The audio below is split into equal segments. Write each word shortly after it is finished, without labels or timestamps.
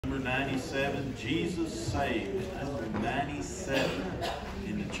Number 97, Jesus Saves. Number 97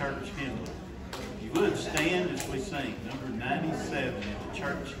 in the church hymn. If you would stand as we sing. Number 97 in the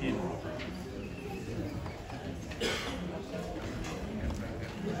church hymn.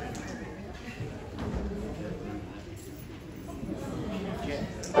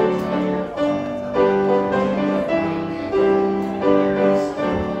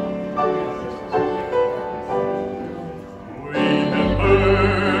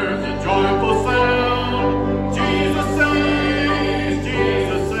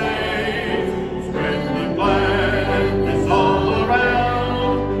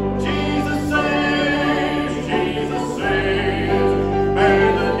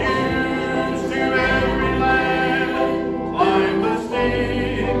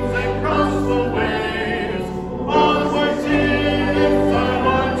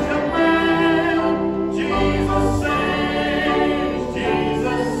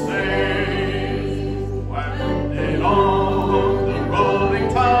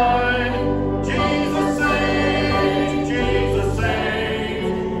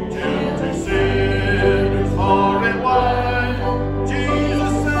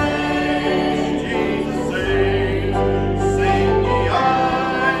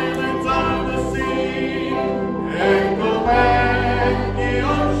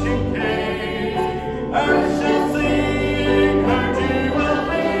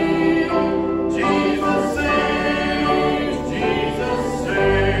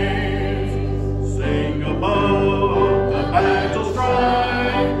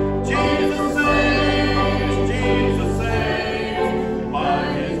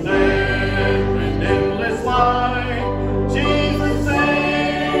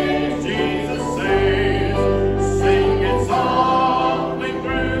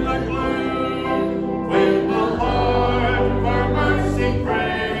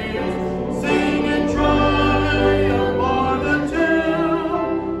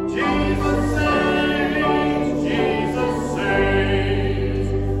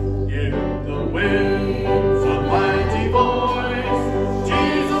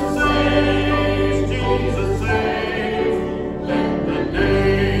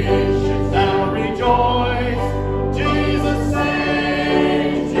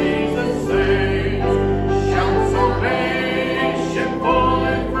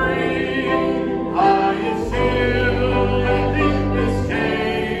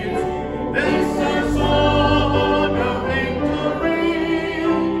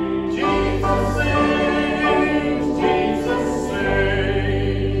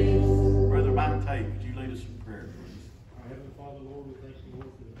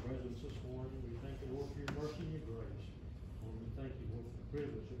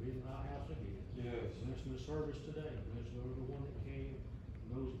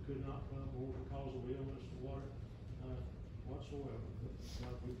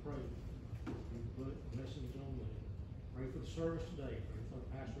 Service today, pray for the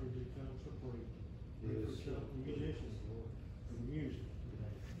pastor as he comes to preach. Pray for the musicians, Lord, for the music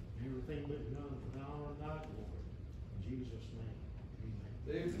today. Everything but done for the honor and thy glory. In Jesus' name,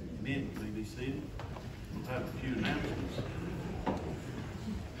 amen. Amen. Please be seated. We'll have a few announcements.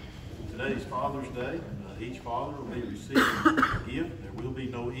 Today's Father's Day. Each father will be receiving a gift. There will be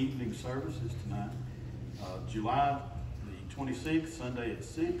no evening services tonight. July the 26th, Sunday at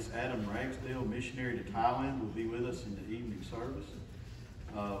 6, Adam Ragsdale, missionary to Thailand, will be with us in the evening service.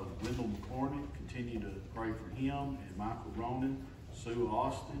 Wendell McCormick, continue to pray for him, and Michael Ronan, Sue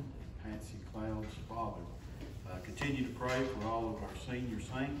Austin, Patsy Cloud's father. Continue to pray for all of our senior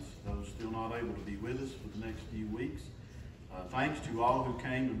saints, those still not able to be with us for the next few weeks. Thanks to all who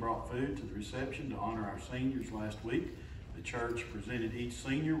came and brought food to the reception to honor our seniors last week. The church presented each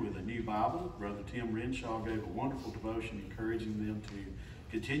senior with a new Bible. Brother Tim Renshaw gave a wonderful devotion encouraging them to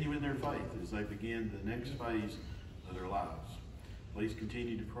continue in their faith as they begin the next phase of their lives. Please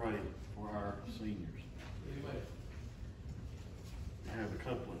continue to pray for our seniors. Amen. I have a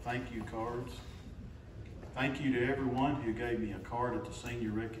couple of thank you cards. Thank you to everyone who gave me a card at the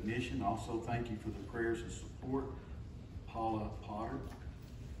senior recognition. Also, thank you for the prayers and support. Paula Potter.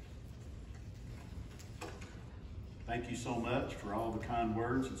 Thank you so much for all the kind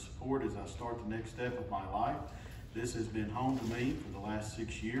words and support as I start the next step of my life. This has been home to me for the last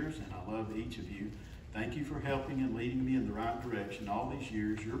 6 years, and I love each of you. Thank you for helping and leading me in the right direction. All these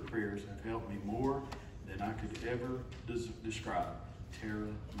years, your prayers have helped me more than I could ever describe. Tara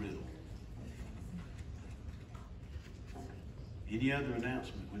Riddle. Any other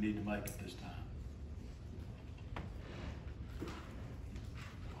announcement we need to make at this time?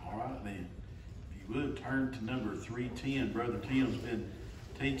 All right, then. If you would, turn to number 310. Brother Tim's been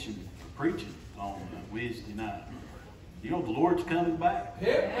teaching, preaching on Wednesday night. You know, the Lord's coming back.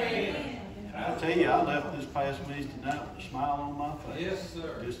 Amen. And I tell you, I left this past Wednesday night with a smile on my face. Yes,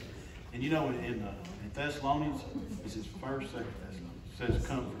 sir. And you know, in Thessalonians, this is First, Second Thessalonians, it says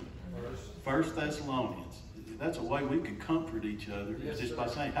comfort. First Thessalonians. That's a way we can comfort each other, Yes, just sir. by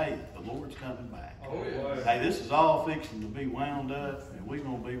saying, hey, the Lord's coming back. Oh, yeah. Hey, this is all fixing to be wound up, and we're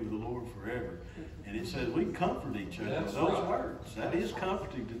going to be with the Lord forever. And it says we can comfort each other That's with those right. words. That is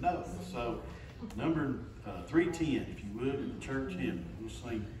comforting to know. So, number 310, if you would, in the church hymn, we'll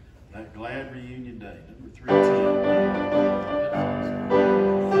sing that glad reunion day. Number 310.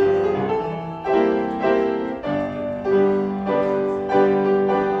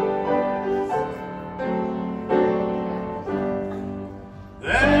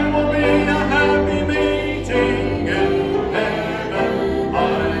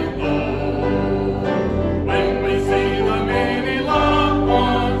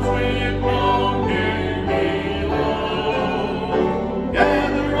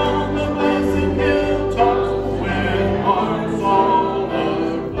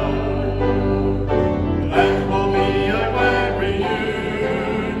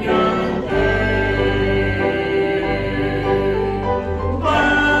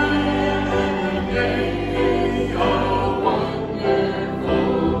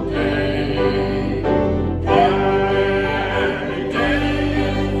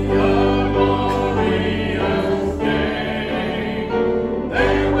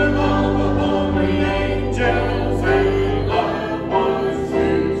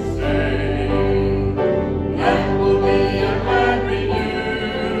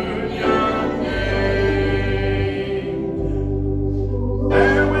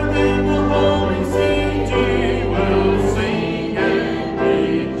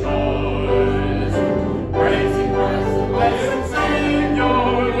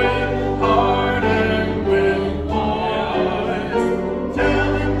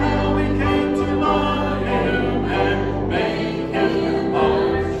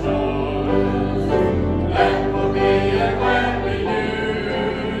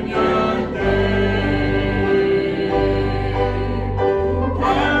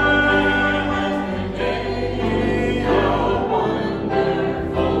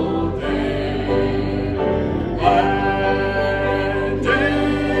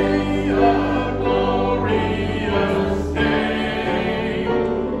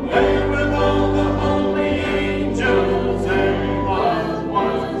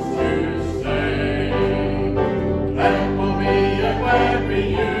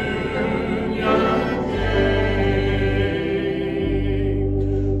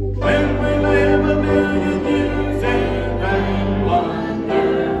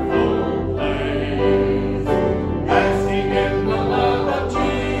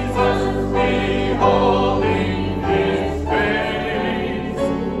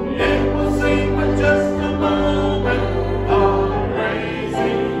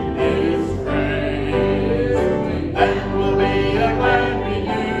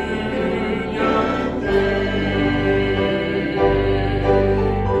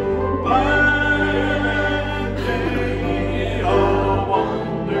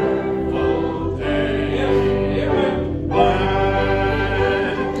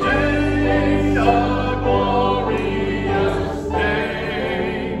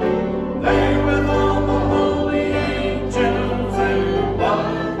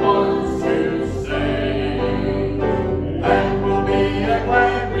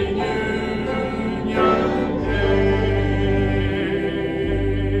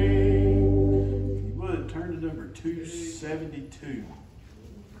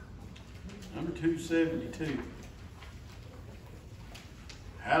 Number 272.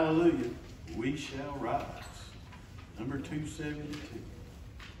 Hallelujah, we shall rise. Number 272.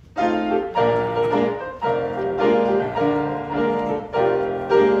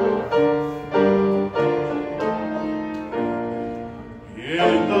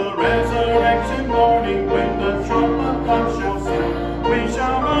 In the resurrection morning, when the trump of God shall sound, we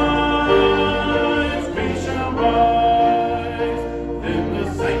shall rise, we shall rise. Then the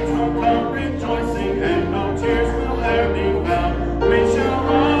saints will come rejoicing, and no tears will e'er be found. We shall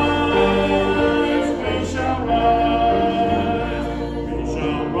rise, we shall rise, we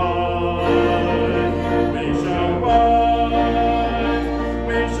shall rise, we shall rise,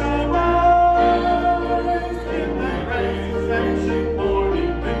 we shall rise. In the resurrection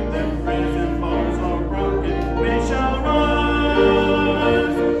morning, when the prison bars are broken,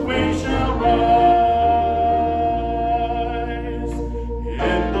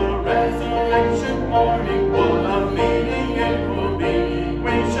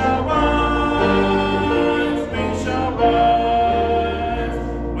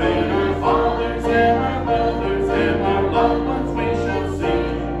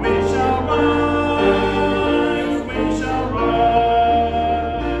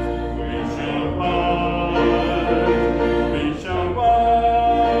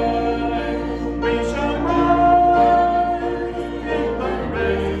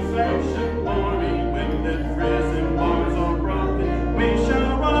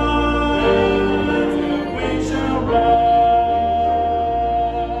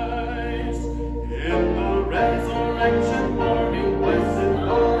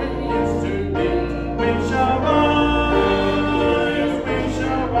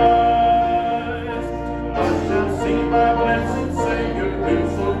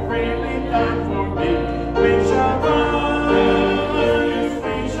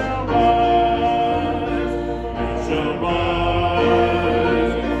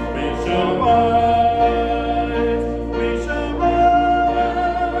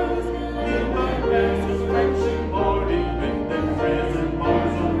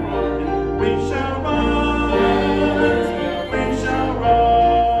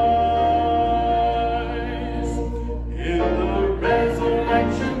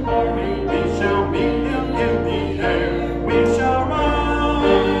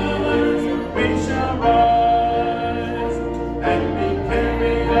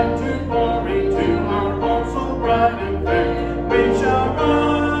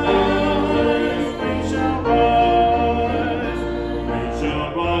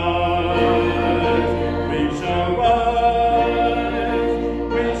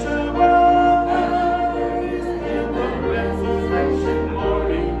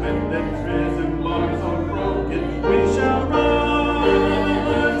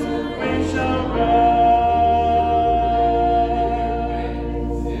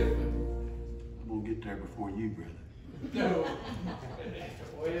 before you, brother. No.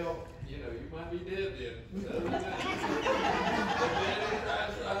 Well, you know, you might be dead then. Other than that,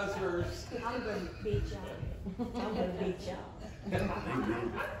 daddy tries first. I'm gonna beat y'all. I'm gonna beat y'all.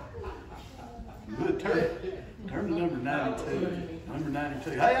 Amen. Good, turn to number 92. Number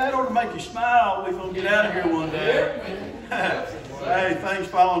 92. Hey, that ought to make you smile. We're going to get out of here one day. Hey, things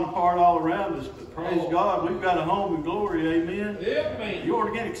falling apart all around us, but praise God, we've got a home in glory. Amen. Amen. You ought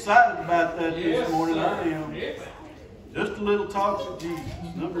to get excited about that Yes, this morning. sir. I am. Amen. Just a little talk with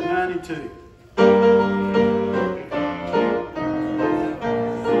Jesus. Number 92.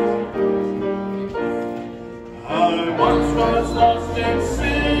 I once was lost in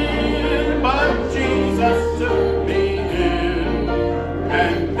sin, but Jesus took me in,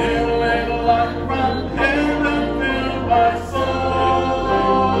 and then a little light from heaven filled my soul.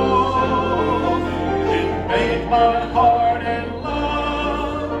 It made my heart in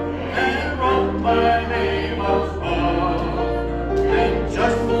love and wrote my name above, and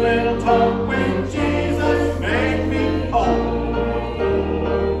just a little talk with Jesus made me whole.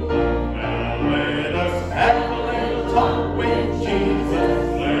 Now let us have a little talk with Jesus.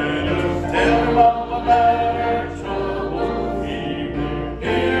 Let us tell him all about our troubles. He will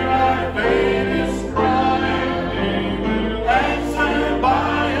hear our faintest cry. He will answer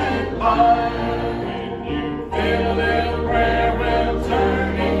by and by. When you feel a little prayer will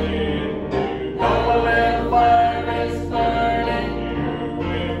turn into, know a little fire is burning, you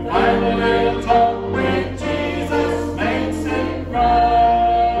will find a little talk with Jesus makes it right.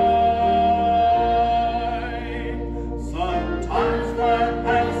 Sometimes my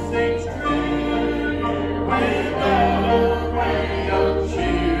passage through without a ray of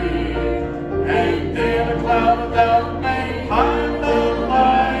cheer, and then a cloud of doubt may hide the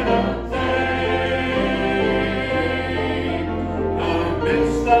light of day. The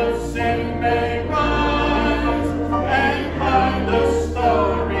mist of sin may rise and hide the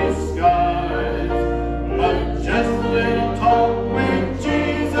starry skies, but just a little talk with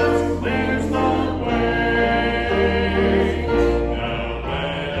Jesus clears the way. Now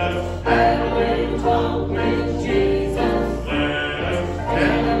let us have a little talk with Jesus. Let us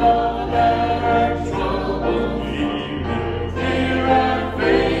tell him all about our troubles. He will hear our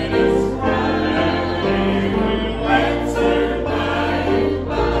faintest cry. He will answer by and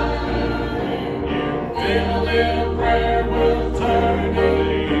by. When a little prayer will turn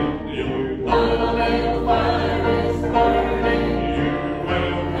into, know a little fire is burning, you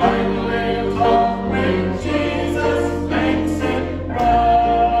will find a little talk with Jesus makes it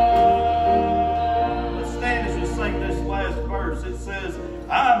right. Let's stand as we sing this last verse. It says,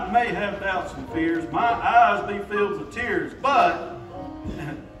 I may have doubts and fears, my eyes be filled with tears, but,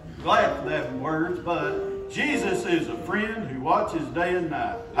 glad for that words, but Jesus is a friend who watches day and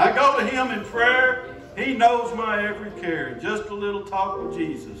night. I go to him in prayer, he knows my every care, and just a little talk with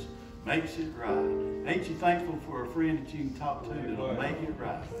Jesus makes it right. Ain't you thankful for a friend that you can talk to that'll make it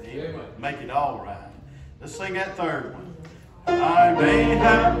right? Amen. Make it all right. Let's sing that third one. I may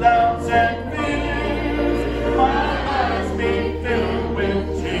have doubts and fears, my eyes be filled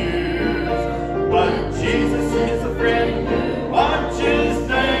with tears, but Jesus is a friend who watches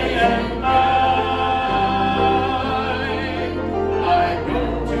day and night. I go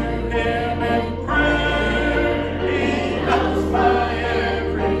to him in prayer, he knows my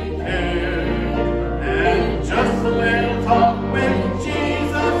every care, and just a little talk with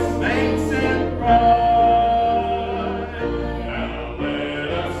Jesus makes it right. Now let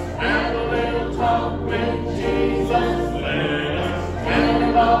us have a little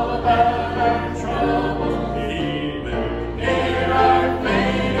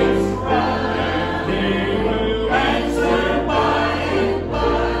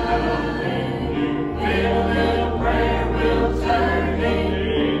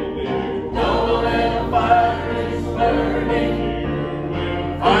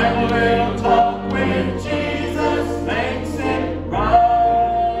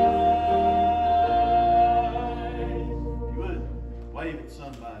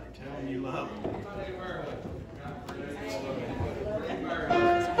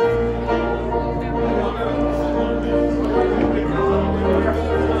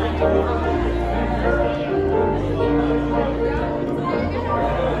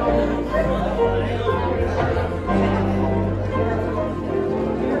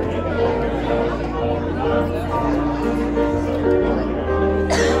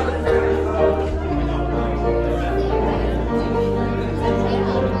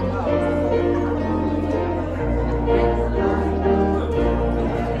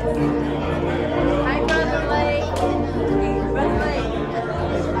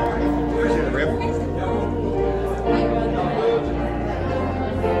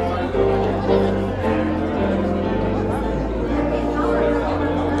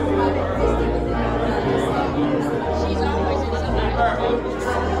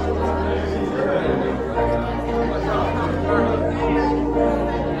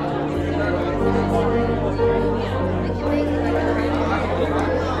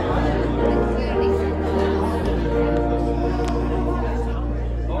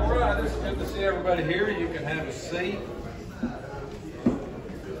everybody here, you can have a seat.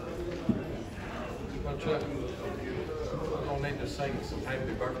 Chuck, I don't need to sing some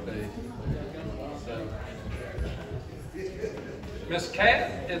happy birthdays. So, Miss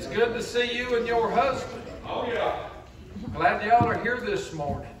Cat, it's good to see you and your husband. Oh yeah. Glad y'all are here this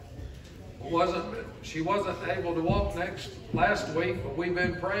morning. She wasn't able to walk last week, but we've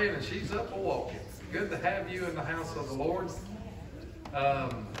been praying and she's up and walking. Good to have you in the house of the Lord.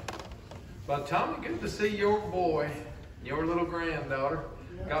 But Tommy, good to see your boy, your little granddaughter.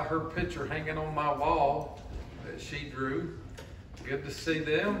 Got her picture hanging on my wall that she drew. Good to see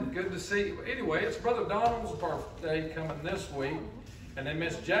them. Good to see. Anyway, it's Brother Donald's birthday coming this week. And then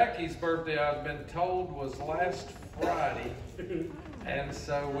Miss Jackie's birthday, I've been told, was last Friday. And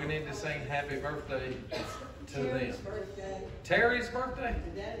so we need to sing happy birthday to them. Birthday. Terry's birthday?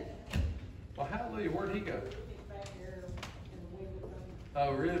 Today. Well, hallelujah. Where'd he go? He's back here in the window room.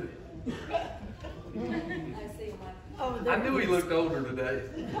 Oh, really? I see him like, Oh, I knew he looked older today.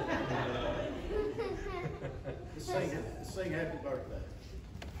 Let's sing happy birthday.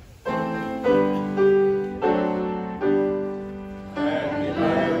 Happy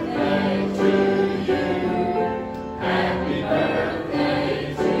birthday to you. Happy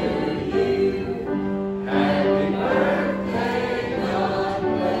birthday to you. Happy birthday, God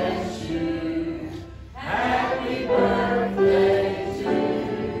bless you. Happy birthday to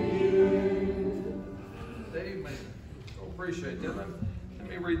you. Amen. I appreciate that. Let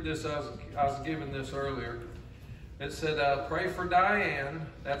me read this. I was given this earlier. It said, pray for Diane.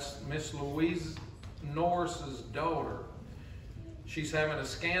 That's Miss Louise Norris's daughter. She's having a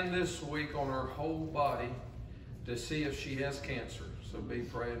scan this week on her whole body to see if she has cancer. So be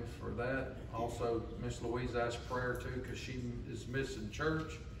praying for that. Also, Miss Louise asked prayer too because she is missing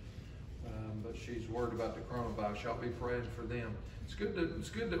church. But she's worried about the coronavirus. Y'all be praying for them. It's good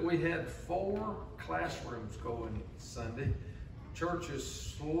that we had 4 classrooms going Sunday. Church is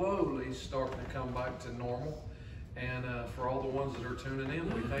slowly starting to come back to normal. And for all the ones that are tuning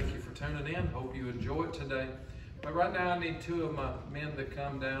in, we thank you for tuning in. Hope you enjoy it today. But right now I need 2 of my men to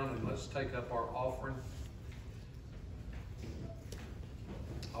come down and let's take up our offering.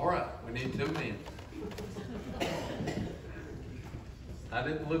 All right, we need 2 men. I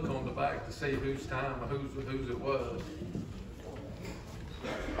didn't look on the back to see whose time, whose it was.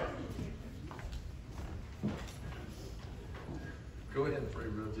 Go ahead and pray,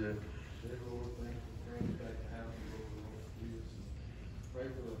 Brother Jay. Dear Lord, thank you for bringing back the house of the Lord Jesus.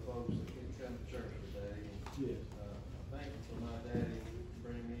 Pray for the folks that couldn't come to church today. Yes. Thank you for my daddy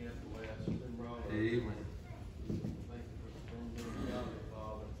bringing me up the way I've been brought up. Amen. Thank you for bringing me to God,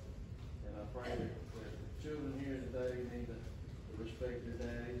 Father. And I pray that the children here today need to respect their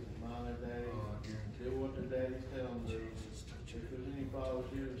daddies and mind their daddies. Oh, I guarantee. Do what their daddies tell them to do. If there's any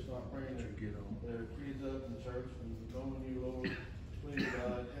fathers here that's not bringing their kids up in church and knowing you, Lord, please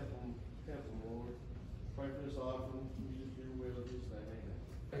God, help them, Lord. Pray for this offering. Use your will of this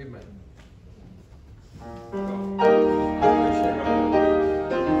name. Amen.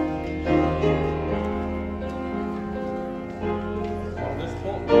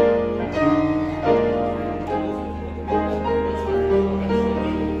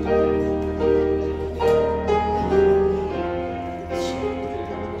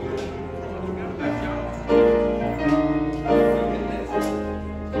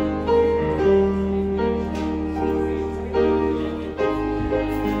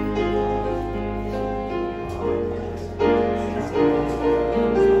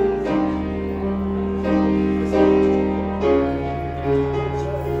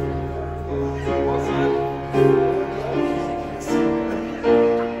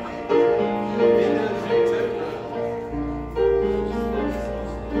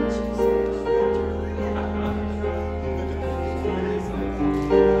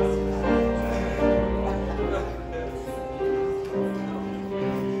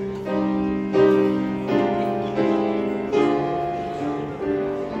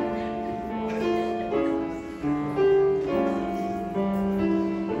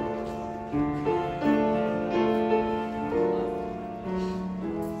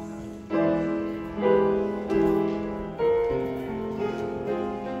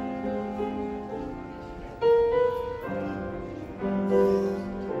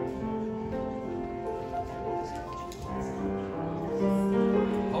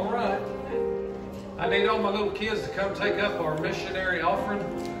 need all my little kids to come take up our missionary offering.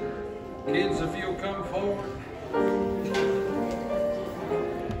 Kids, if you'll come forward. Amen.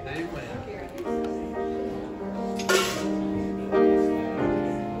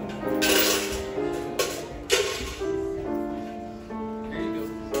 Here you go.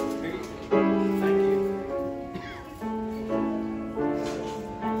 Here you go.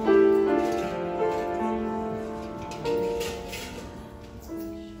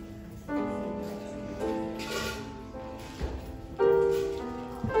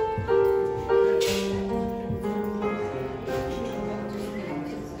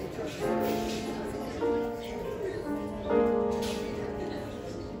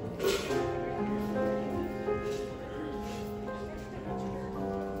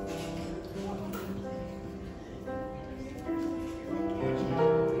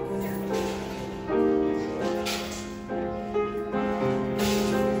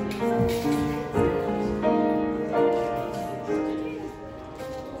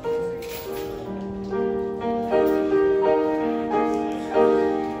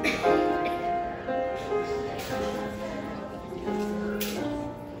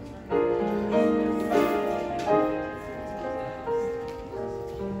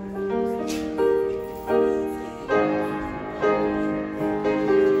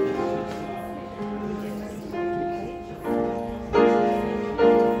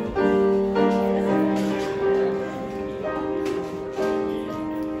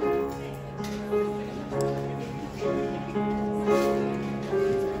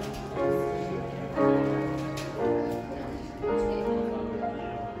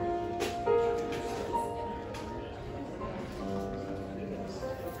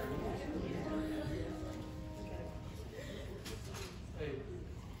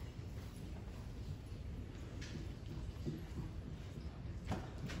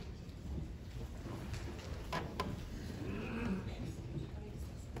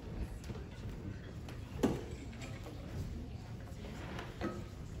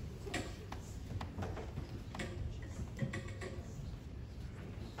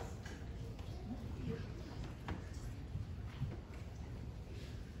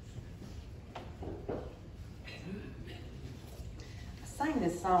 sang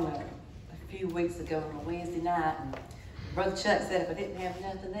this song a few weeks ago on a Wednesday night, and Brother Chuck said if I didn't have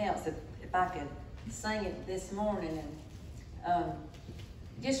nothing else, if I could sing it this morning. And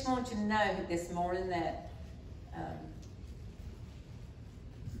just want you to know this morning that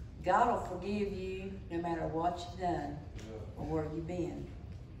God will forgive you no matter what you've done or where you've been.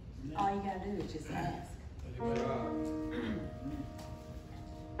 All you gotta do is just ask.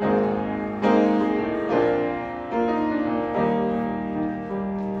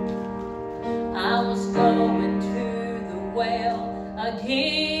 I was going to the well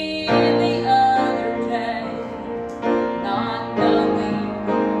again the other day, not knowing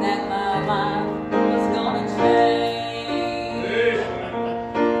that my life was gonna change.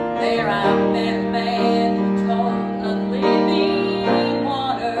 There I met a man who told of living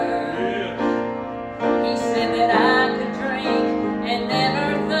water. He said that I could drink and never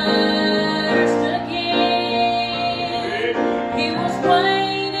thirst again. He was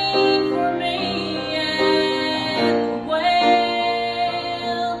waiting for me at the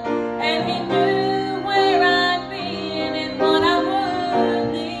well, and he knew where I'd been and what I would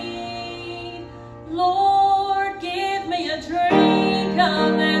need. Lord, give me a drink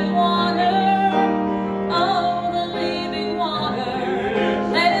of that water, oh, the living water.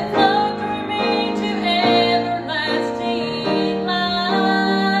 Let it flow through me to everlasting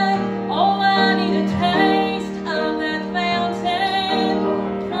life. Oh, I need a taste of that fountain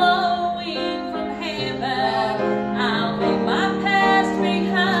flowing from heaven. I'll leave my past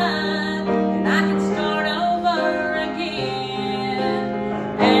behind and I can start over again.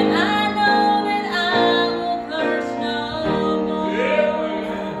 And I know that I will thirst no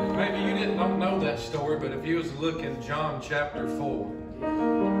more. Maybe you don't know that story, but if you was to look in John chapter 4,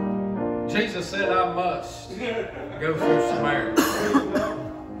 Jesus said, I must go through Samaria.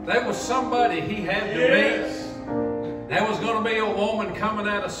 There was somebody he had to meet. There was going to be a woman coming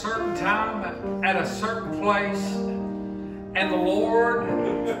at a certain time, at a certain place, and the Lord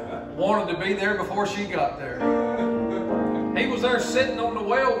wanted to be there before she got there. He was there sitting on the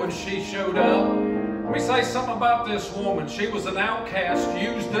well when she showed up. Let me say something about this woman. She was an outcast,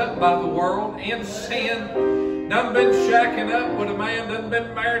 used up by the world, in sin, done been shacking up with a man, done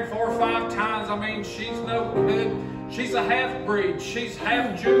been married 4 or 5 times. I mean, she's no good. She's a half-breed. She's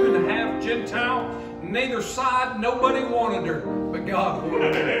half Jew and half Gentile. Neither side, nobody wanted her, but God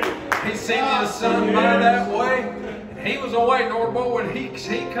wanted her. He sent his son by that way. He was away, Lord boy, when he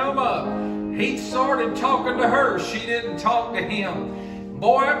come up, he started talking to her. She didn't talk to him.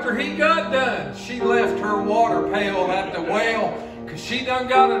 Boy, after he got done, she left her water pail at the well because she done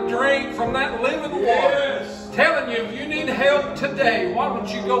got a drink from that living water. Yes. Telling you, if you need help today, why don't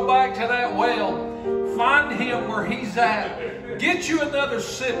you go back to that well, find him where he's at, get you another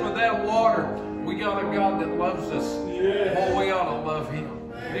sip of that water. We got a God that loves us. Boy, we ought to love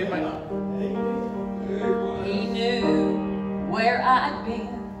him. Amen. He knew where I'd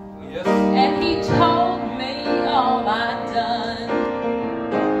been, Yes. and he told me all I'd done,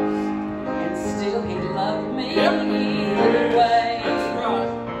 and still he loved me anyway. That's right.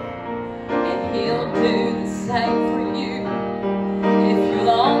 And he'll do the same for you if you'll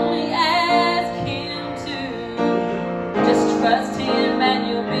only ask him to. Just trust him and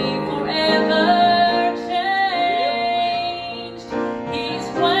you'll be forever changed. He's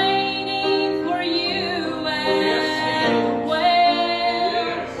waiting for you at the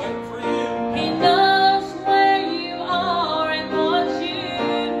well. Waiting for you. He knows where you are and what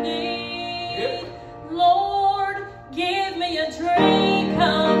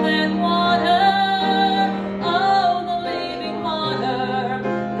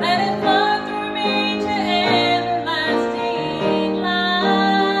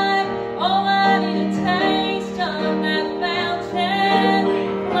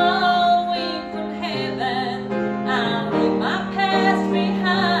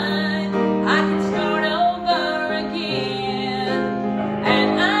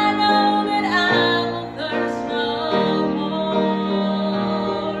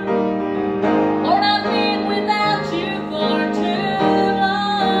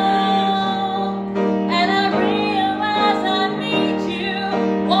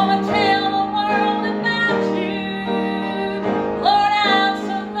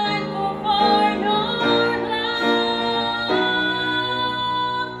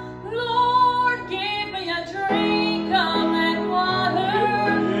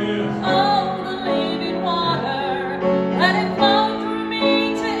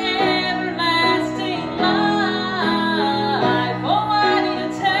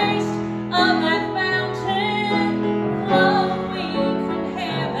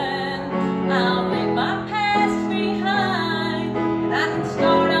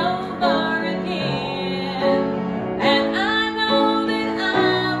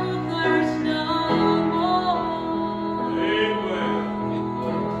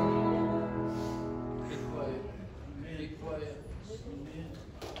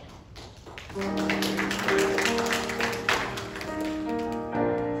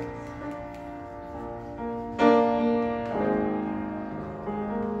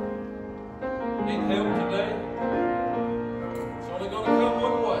Need help today? It's only going to come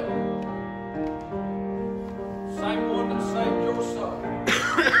one way. Same one that saved your soul.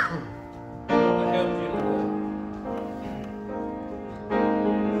 I want to help you today.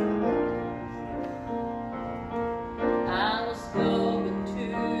 I was going to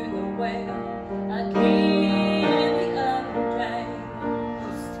the well again the other day,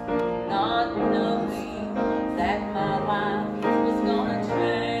 not knowing that my life was gonna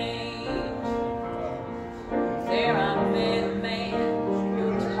change. There I met a man who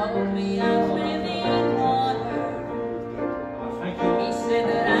told me I was living water. He said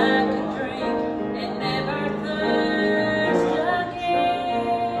that I could drink and never thirst again.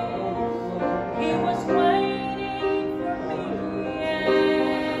 He was waiting for me at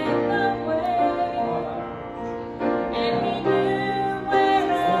the well, and he knew where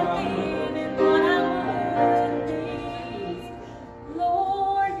I'd been and what I would need.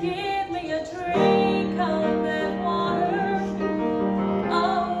 Lord, give me a drink of that water,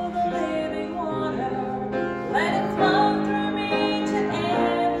 oh, the living water. Let it flow through me to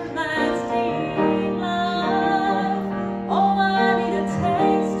everlasting life. Oh, I need a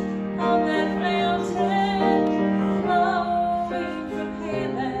taste of that fountain flowing from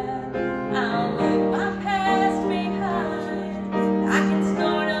heaven. I'll leave my past behind. I can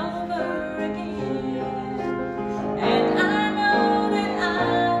start over again. And I know that I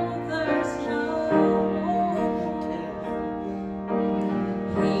will thirst no more.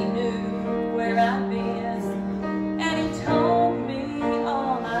 He knew where I'd been, and he told me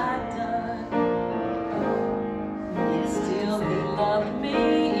all I'd done. Still, he loved me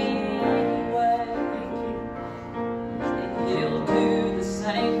anyway, and he'll do the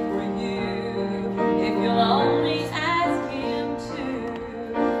same for you if you'll only ask him to.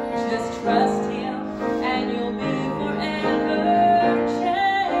 Just trust him, and you'll be forever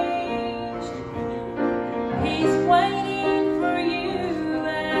changed. He's waiting for you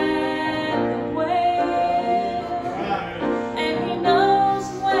at the well, and he knows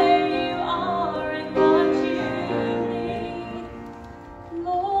where you are and what you need.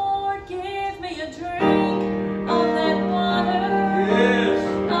 Lord, give me a drink of that water. Yes.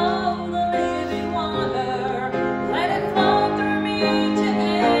 Oh, the living water. Let it flow through me to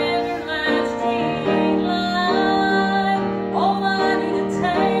everlasting life. Oh, I need a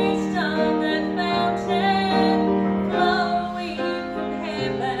taste of that fountain flowing from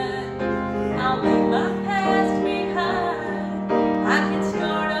heaven. I'll leave my past behind. I can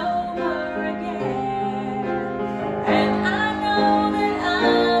start over again. And I know that I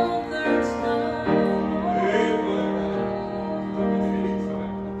will thirst no more.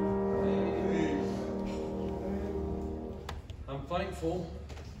 I'm thankful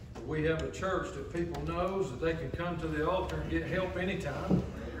that we have a church that people knows that they can come to the altar and get help anytime.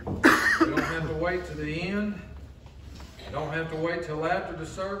 We don't have to wait to the end. We don't have to wait till after the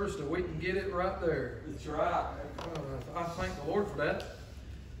service, that we can get it right there. That's right. I thank the Lord for that.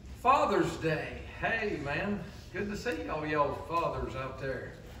 Father's Day. Hey, man. Good to see all y'all fathers out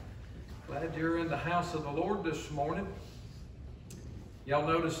there. Glad you're in the house of the Lord this morning. Y'all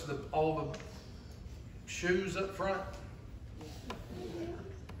notice all the shoes up front?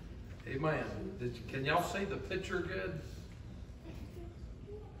 Amen. Can y'all see the picture good?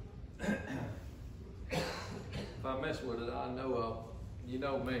 If I mess with it, I know you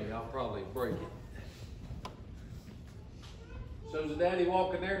know me, I'll probably break it. So there's a daddy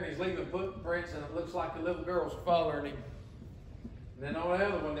walking there and he's leaving footprints and it looks like a little girl's following him. And then on the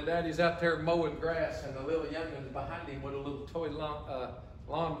other one, the daddy's out there mowing grass and the little youngin's behind him with a little toy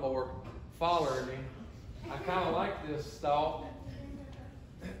lawnmower following him. I kind of like this stalk.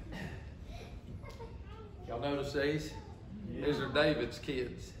 Y'all notice these? Yeah. These are David's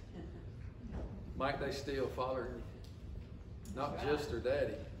kids. Might they still follow him? Not just their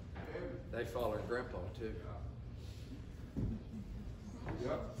daddy. They follow Grandpa too.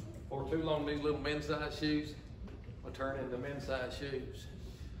 Yep. For too long, these little men's-size shoes will turn into men's-size shoes.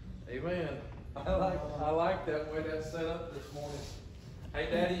 Amen. I like that way that's set up this morning. Hey,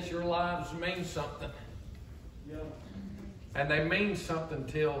 daddies, your lives mean something. Yeah. And they mean something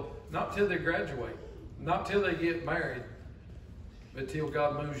not till they graduate, not till they get married, but till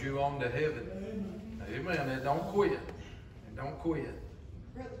God moves you on to heaven. Amen. And don't quit. And don't quit.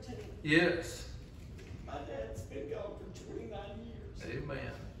 Brother Tony, Yes. my dad's been gone for 29 years.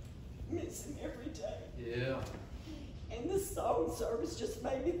 Amen. Miss him every day. Yeah. And this song service just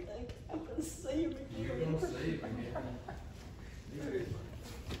made me think I'm going to see him again. You're going to see him again.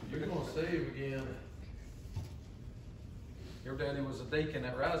 You're going to see him again. Your daddy was a deacon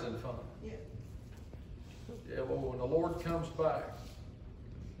at Rising Fund. Yeah. Yeah, well, when the Lord comes back,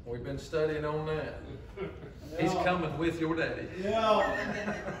 We've been studying on that. He's Yeah. coming with your daddy. Yeah.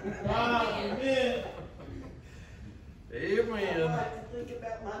 Right, amen. I Amen. like to think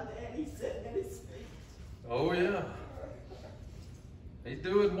about my daddy sitting at his feet. Oh, yeah. He's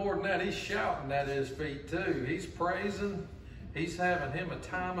doing more than that. He's shouting at his feet, too. He's praising. He's having him a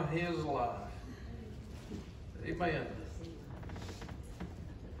time of his life. Amen.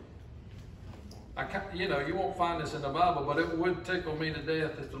 You know, you won't find this in the Bible, but it would tickle me to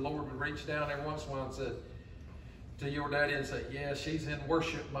death if the Lord would reach down every once in a while and said to your daddy and say, yeah, she's in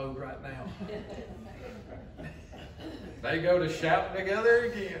worship mode right now. They go to shouting together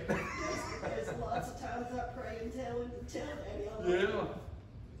again. There's lots of times I pray and tell him to tell Daddy I love him.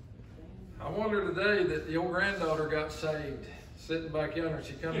 Yeah. I wonder today that your granddaughter got saved, sitting back yonder.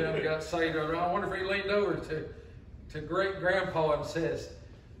 She come down and got saved. I wonder if he leaned over to great grandpa and says,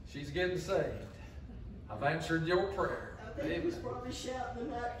 she's getting saved. I've answered your prayer. I think he was probably shouting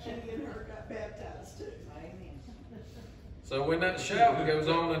the night Kenny and her got baptized too. So when that shouting goes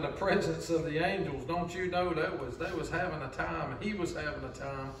on in the presence of the angels, don't you know they was having a time, he was having a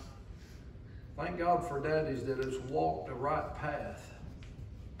time. Thank God for daddies that has walked the right path.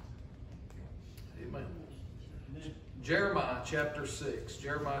 Amen. Jeremiah chapter 6.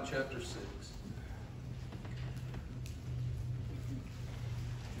 Jeremiah chapter 6.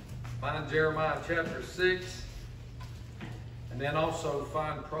 Find Jeremiah chapter 6. And then also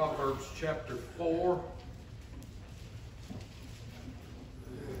find Proverbs chapter 4.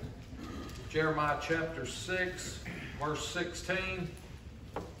 Jeremiah chapter 6, verse 16.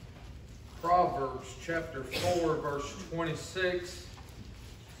 Proverbs chapter 4, verse 26.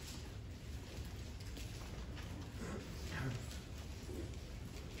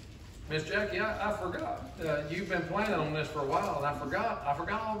 Miss Jackie, I forgot. You've been planning on this for a while, and I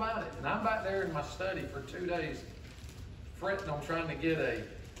forgot all about it. And I'm back there in my study for 2 days, fretting on trying to get a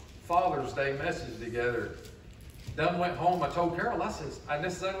Father's Day message together. Done went home. I told Carol, I said, I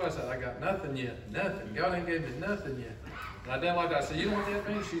said, I got nothing yet. Nothing. God ain't gave me nothing yet. And I didn't like that. I said, you know what that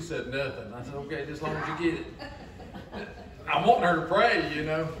means? She said, nothing. I said, okay, just as long as you get it. I'm wanting her to pray, you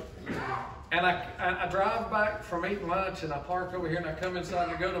know. And I drive back from eating lunch, and I park over here, and I come inside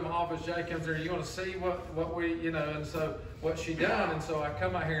and I go to my office. Jay comes there, you want to see what we, you know, and so what she done. And so I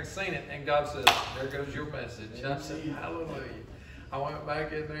come out here and seen it, and God said, there goes your message. I said, hallelujah. I went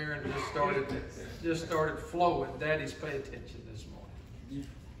back in there and just started flowing. Daddy's pay attention this morning.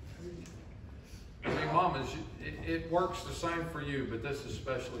 I mean, mamas, it works the same for you, but this is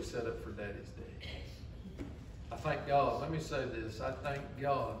especially set up for Daddy's Day. I thank God. Let me say this. I thank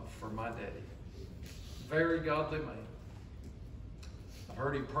God for my daddy. Very godly man. I've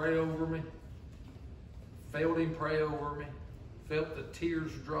heard him pray over me. Felt him pray over me. Felt the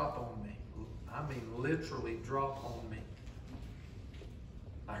tears drop on me. I mean, literally drop on me.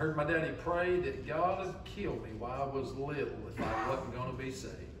 I heard my daddy pray that God would kill me while I was little if I wasn't going to be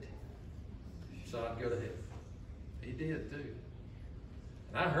saved. So I'd go to heaven. He did too.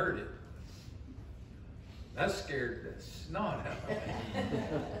 And I heard it. That scared the snot out of me.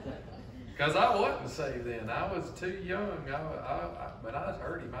 Because I wasn't saved then. I was too young. But I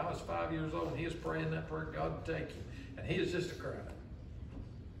heard him. I was 5 years old, and he was praying that prayer, God would take him. And he was just a crying.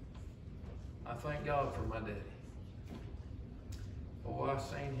 I thank God for my daddy. Oh, I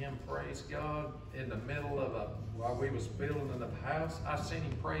seen him praise God in the middle of while we was building the house. I seen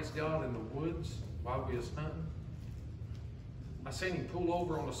him praise God in the woods while we was hunting. I seen him pull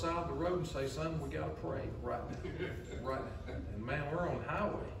over on the side of the road and say, son, we got to pray right now. Right now. And man, we're on the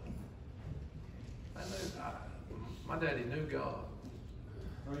highway. My daddy knew God.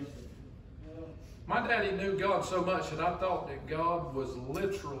 My daddy knew God so much that I thought that God was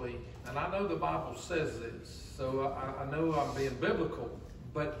literally, and I know the Bible says this, so I know I'm being biblical,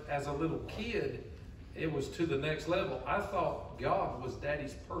 but as a little kid, it was to the next level. I thought God was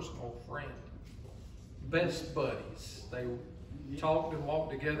Daddy's personal friend. Best buddies. They talked and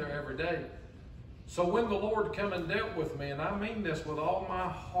walked together every day. So when the Lord come and dealt with me, and I mean this with all my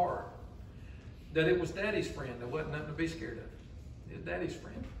heart, that it was Daddy's friend. There wasn't nothing to be scared of. It was Daddy's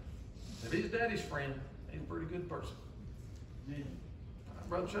friend. If he's Daddy's friend, he's a pretty good person.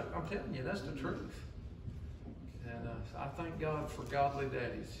 Brother Chuck, I'm telling you, that's the truth. And I thank God for godly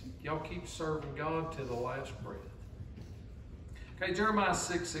daddies. Y'all keep serving God to the last breath. Okay, Jeremiah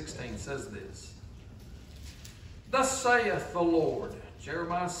 6:16 says this. Thus saith the Lord.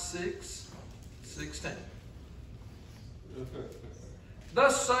 Jeremiah 6:16.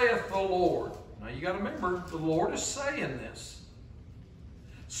 Thus saith the Lord. Now you got to remember, the Lord is saying this.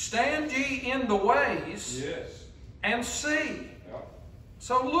 Stand ye in the ways and see.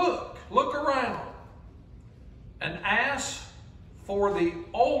 So look around and ask for the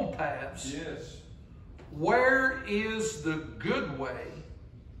old paths. Yes. Where is the good way?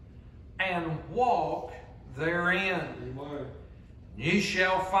 And walk therein. Amen. Ye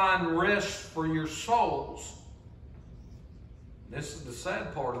shall find rest for your souls. This is the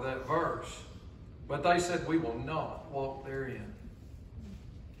sad part of that verse. But they said, we will not walk therein.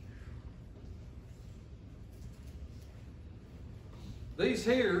 These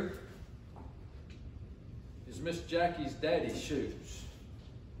here is Miss Jackie's daddy's shoes.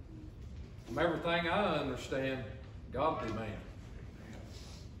 From everything I understand, godly man.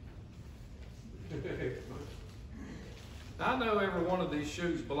 I know every one of these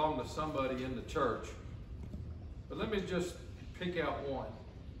shoes belong to somebody in the church. But let me just pick out one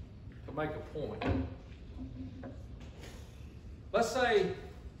to make a point. Let's say,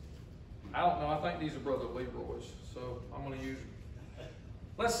 I don't know, I think these are Brother Leroy's, so I'm going to use them.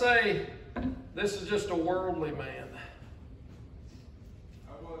 Let's say this is just a worldly man.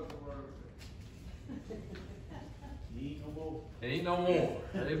 I was the word. He ain't no more. He ain't no more.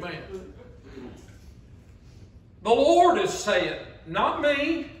 Amen. The Lord is saying, not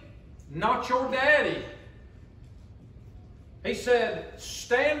me, not your daddy. He said,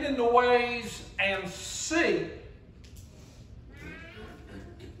 stand in the ways and see.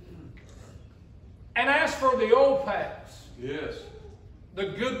 And ask for the old paths. Yes. The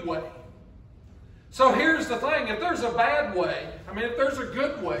good way. So here's the thing. If there's a bad way, if there's a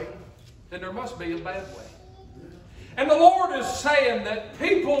good way, then there must be a bad way. And the Lord is saying that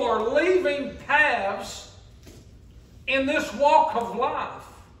people are leaving paths in this walk of life.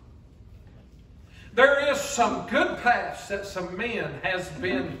 There is some good paths that some men has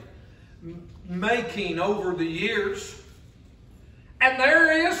been making over the years. And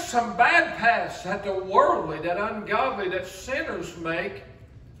there is some bad paths that the worldly, that ungodly, that sinners make.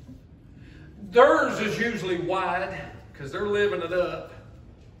 Theirs is usually wide because they're living it up.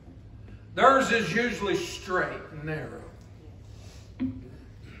 Theirs is usually straight and narrow.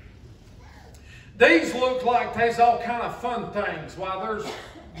 These look like there's all kind of fun things while there's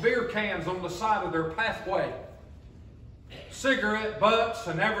beer cans on the side of their pathway. Cigarette butts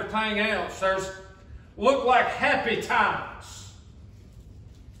and everything else. There's look like happy times.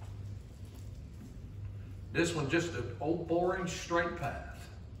 This one's just an old boring straight path.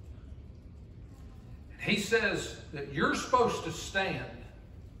 He says that you're supposed to stand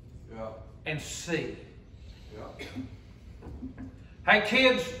and see. Hey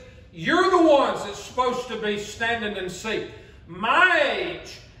kids, you're the ones that's supposed to be standing and see. My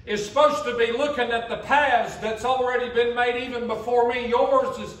age is supposed to be looking at the paths that's already been made even before me.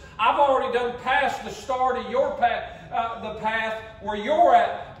 Yours is, I've already done past the start of your path, the path where you're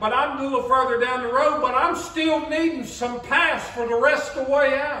at. But I'm a little further down the road, but I'm still needing some paths for the rest of the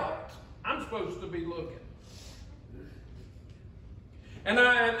way out. I'm supposed to be looking. And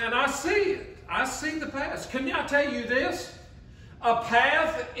I see it. I see the paths. Can I tell you this? A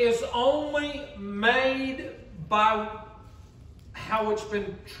path is only made by how it's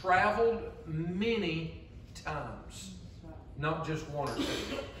been traveled many times. Not just one or two.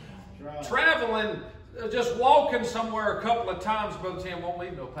 Traveling, just walking somewhere a couple of times, Brother Tim, won't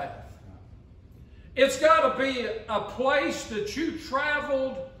leave no path. It's got to be a place that you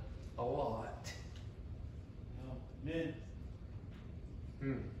traveled a lot. Amen.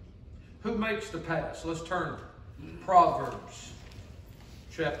 Who makes the paths? Let's turn to Proverbs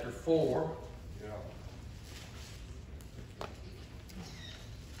chapter 4.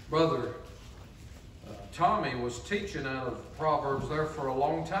 Brother Tommy was teaching out of Proverbs there for a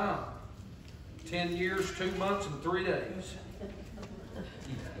long time. 10 years, 2 months, and 3 days.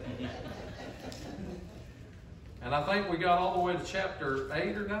 And I think we got all the way to chapter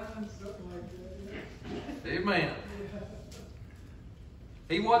 8 or 9. Amen.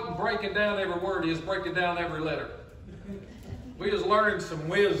 He wasn't breaking down every word, he was breaking down every letter. We was learning some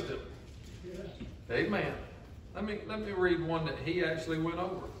wisdom. Amen. Let me read one that he actually went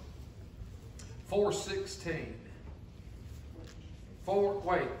over. 4:16.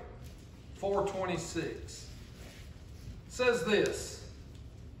 4:26. Says this.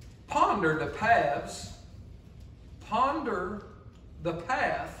 Ponder the paths. Ponder the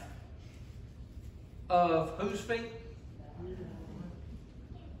path of whose feet?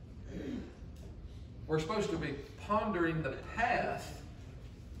 We're supposed to be pondering the path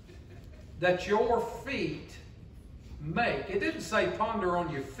that your feet make. It didn't say ponder on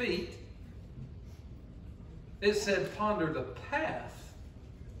your feet. It said ponder the path.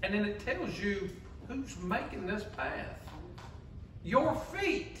 And then it tells you who's making this path. Your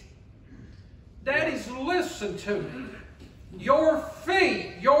feet. Daddies, listen to me. Your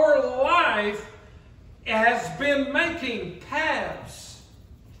feet, your life has been making paths.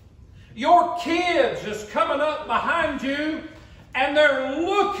 Your kids is coming up behind you, and they're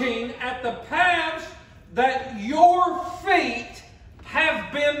looking at the paths that your feet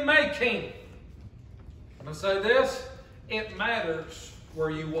have been making. I'm going to say this, it matters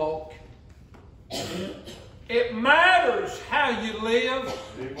where you walk. It matters how you live.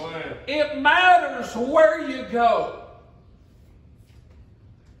 Amen. It matters where you go.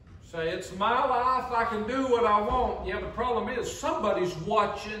 Say, it's my life, I can do what I want. Yeah, the problem is somebody's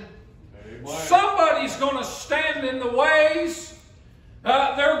watching. Amen. Somebody's going to stand in the ways.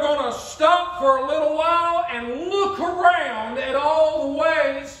 They're going to stop for a little while and look around at all the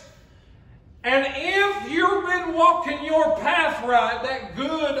ways. And if you've been walking your path right, that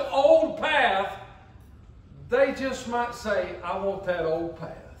good old path, they just might say, I want that old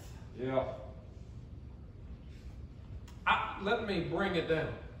path. Yeah. Let me bring it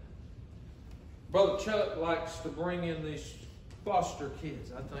down. Brother Chuck likes to bring in these foster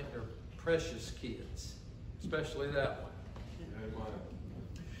kids. I think they're precious kids, especially that one. Amen.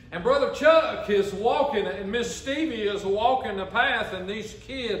 And Brother Chuck is walking, and Miss Stevie is walking the path, and these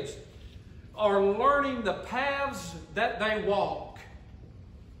kids are learning the paths that they walk.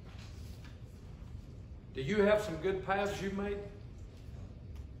 Do you have some good paths you made?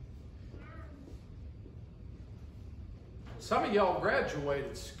 Some of y'all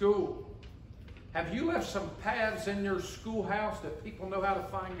graduated school. Have you left some paths in your schoolhouse that people know how to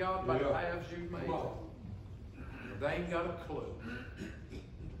find God by the paths you've made? They ain't got a clue.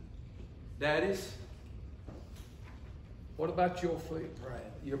 Daddies, what about your footprint,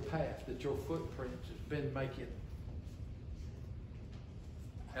 your path that your footprints has been making?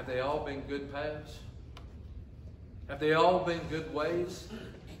 Have they all been good paths? Have they all been good ways?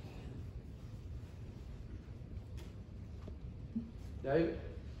 David?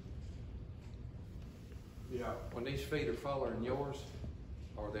 Yeah. When these feet are following yours,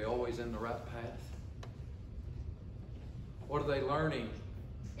 are they always in the right path? What are they learning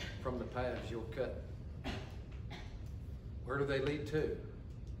from the paths you'll cut? Where do they lead to?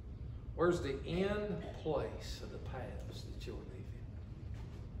 Where's the end place of the paths that you're leaving?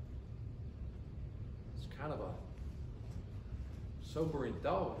 It's kind of a sobering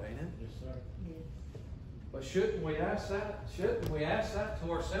thought, ain't it? Yes, sir. But shouldn't we ask that? Shouldn't we ask that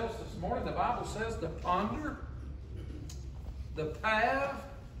to ourselves this morning? The Bible says to ponder the path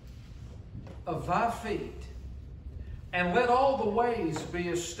of thy feet, and let all the ways be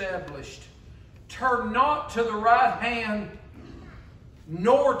established. Turn not to the right hand,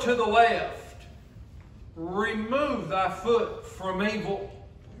 nor to the left. Remove thy foot from evil.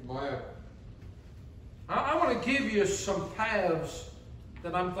 Amen. I want to give you some paths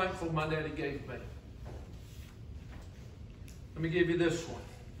that I'm thankful my daddy gave me. Let me give you this one.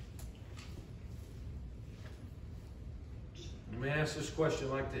 Let me ask this question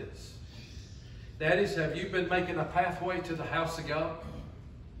like this. Daddies, have you been making a pathway to the house of God?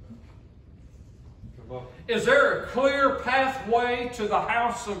 Is there a clear pathway to the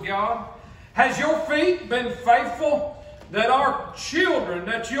house of God? Has your feet been faithful that our children,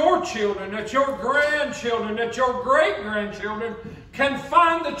 that your children, that your grandchildren, that your great-grandchildren can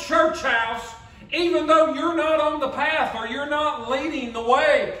find the church house even though you're not on the path or you're not leading the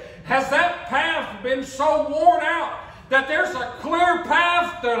way? Has that path been so worn out that there's a clear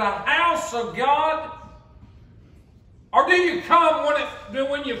path to the house of God? Or do you come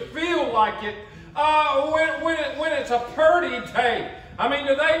when you feel like it, when it's a purdy day? I mean,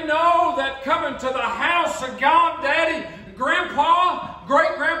 do they know that coming to the house of God, Daddy, Grandpa,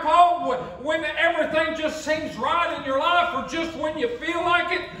 Great-Grandpa, when everything just seems right in your life, or just when you feel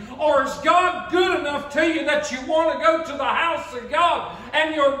like it? Or is God good enough to you that you want to go to the house of God,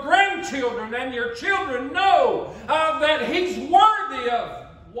 and your grandchildren and your children know that He's worthy of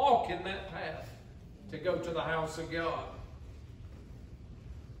walking that path to go to the house of God?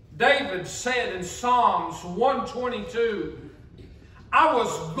 David said in Psalms 122, I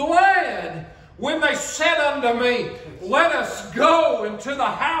was glad when they said unto me, let us go into the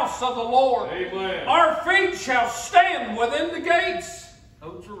house of the Lord. Amen. Our feet shall stand within the gates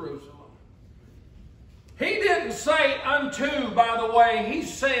of Jerusalem. He didn't say unto, by the way. He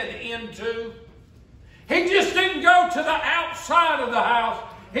said into. He just didn't go to the outside of the house.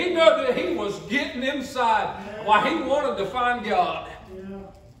 He knew that he was getting inside. Why, he wanted to find God.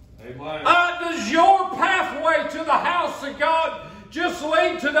 Amen. Does your pathway to the house of God just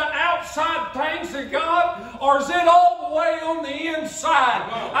lead to the outside things of God? Or is it all the way on the inside?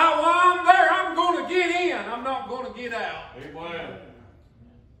 While I'm there, I'm going to get in. I'm not going to get out. Amen.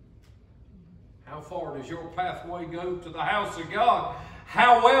 How far does your pathway go to the house of God?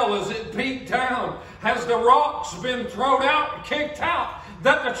 How well is it beat down? Has the rocks been thrown out and kicked out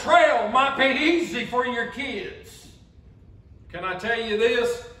that the trail might be easy for your kids? Can I tell you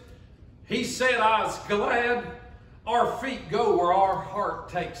this? He said, I was glad our feet go where our heart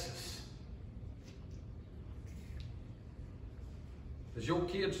takes us. Does your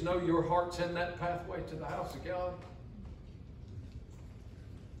kids know your heart's in that pathway to the house of God?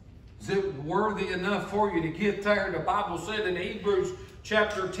 Is it worthy enough for you to get there? The Bible said in Hebrews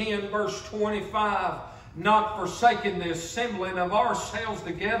chapter 10, verse 25, not forsaking the assembling of ourselves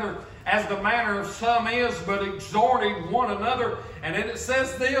together as the manner of some is, but exhorting one another. And then it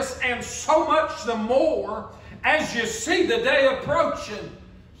says this, and so much the more as you see the day approaching.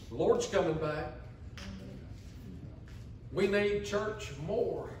 The Lord's coming back. We need church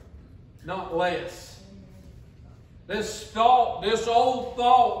more, not less. This old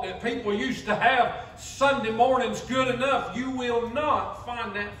thought that people used to have, Sunday morning's good enough, you will not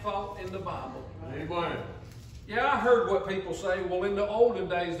find that thought in the Bible. Amen. Yeah, I heard what people say. Well, in the olden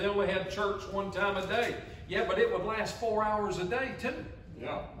days, they only had church one time a day. Yeah, but it would last 4 hours a day, too.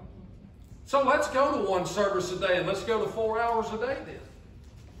 Yeah. So let's go to one service a day, and let's go to 4 hours a day then.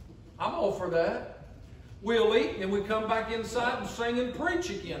 I'm all for that. We'll eat, and we come back inside and sing and preach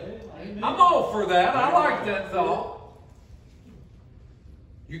again. I'm all for that. I like that thought.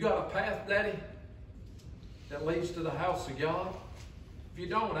 You got a path, Daddy, that leads to the house of God? If you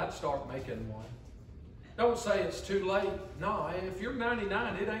don't, I'd start making one. Don't say it's too late. No, if you're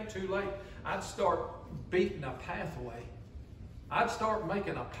 99, it ain't too late. I'd start beating a pathway. I'd start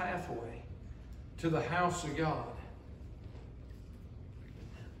making a pathway to the house of God.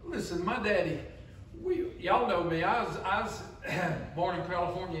 Listen, my daddy, y'all know me. I was born in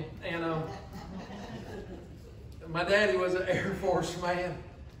California, and my daddy was an Air Force man.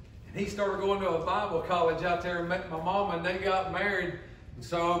 And he started going to a Bible college out there and met my mom, and they got married. And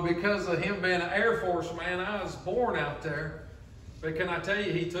so because of him being an Air Force man, I was born out there. But can I tell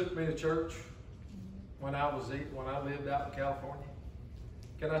you, he took me to church when I lived out in California.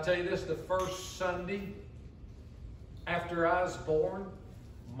 Can I tell you this? The first Sunday after I was born,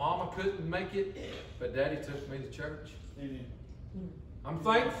 Mama couldn't make it, but Daddy took me to church. I'm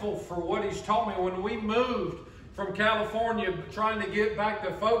thankful for what he's taught me. When we moved from California, trying to get back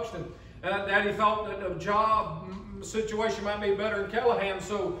to Folkestone, Daddy thought that the job situation might be better in Callahan,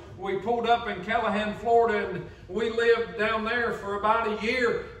 so we pulled up in Callahan, Florida, and we lived down there for about a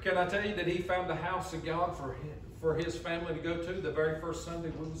year. Can I tell you that he found the house of God for his family to go to the very first Sunday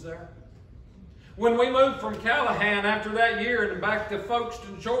we was there? When we moved from Callahan after that year and back to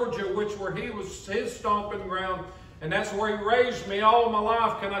Folkestone, Georgia, which where he was his stomping ground, and that's where he raised me all my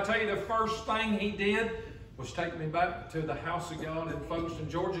life, can I tell you the first thing he did was take me back to the house of God in Folkestone,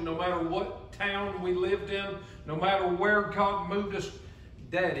 Georgia. No matter what town we lived in, no matter where God moved us,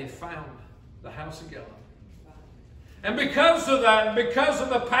 Daddy found the house of God. And because of that, because of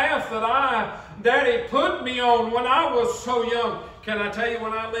the path that Daddy put me on when I was so young, can I tell you,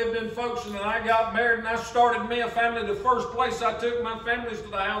 when I lived in Folkestone and I got married and I started me a family, the first place I took my family is to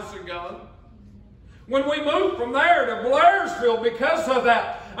the house of God. When we moved from there to Blairsville, because of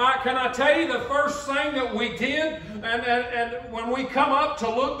that, can I tell you the first thing that we did, and when we come up to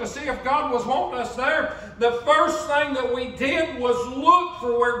look to see if God was wanting us there, the first thing that we did was look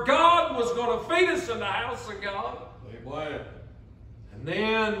for where God was going to feed us in the house of God. Amen. And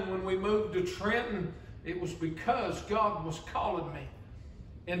then when we moved to Trenton, it was because God was calling me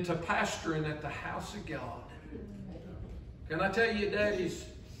into pastoring at the house of God. Can I tell you, daddies,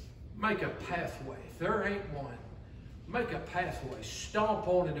 make a pathway. If there ain't one, make a pathway. Stomp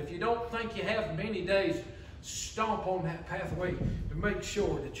on it. If you don't think you have many days, stomp on that pathway and make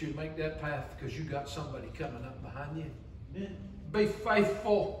sure that you make that path, because you got somebody coming up behind you. Be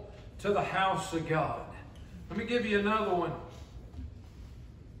faithful to the house of God. Let me give you another one.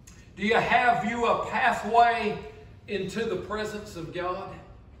 Do you have a pathway into the presence of God?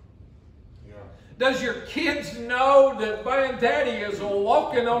 Yeah. Does your kids know that man, Daddy is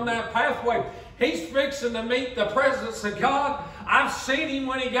walking on that pathway? He's fixing to meet the presence of God. I've seen him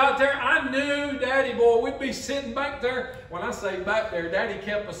when he got there. I knew Daddy, boy, we'd be sitting back there. When I say back there, Daddy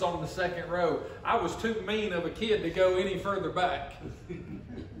kept us on the second row. I was too mean of a kid to go any further back.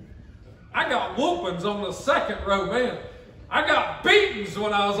 I got whoopings on the second row, man. I got beatings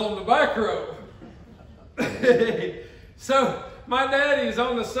when I was on the back row. So my daddy's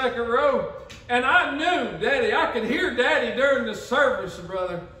on the second row, and I knew Daddy. I could hear Daddy during the service,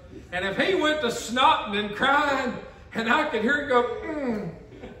 brother. And if he went to snotting and crying, and I could hear him go,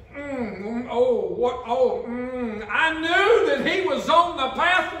 I knew that he was on the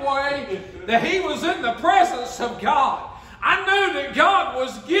pathway, that he was in the presence of God. I knew that God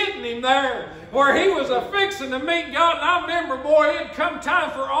was getting him there where he was fixing to meet God. And I remember, boy, it'd come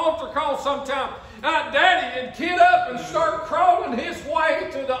time for altar call sometime. Daddy would get up and start crawling his way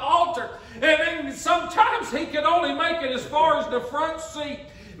to the altar. And then sometimes he could only make it as far as the front seat.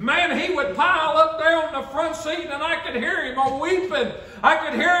 Man, he would pile up there on the front seat, and I could hear him weeping. I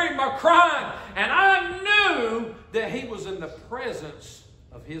could hear him crying. And I knew that he was in the presence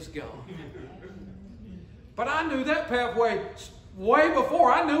of his God. But I knew that pathway way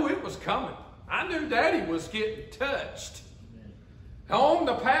before I knew it was coming. I knew Daddy was getting touched on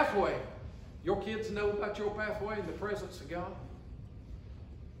the pathway. Your kids know about your pathway in the presence of God?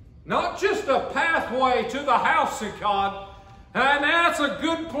 Not just a pathway to the house of God. And that's a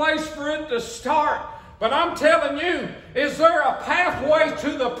good place for it to start. But I'm telling you, is there a pathway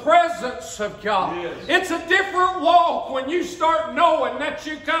to the presence of God? Yes. It's a different walk when you start knowing that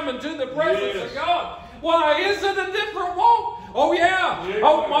you come into the presence of God. Why is it a different walk? Oh yeah. Yes.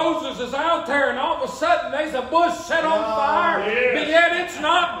 Oh, Moses is out there and all of a sudden there's a bush set on fire. Yes. But yet it's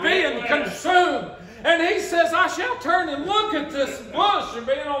not being consumed. And he says, I shall turn and look at this bush and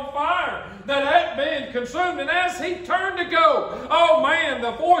being on fire, that ain't being consumed. And as he turned to go, oh man,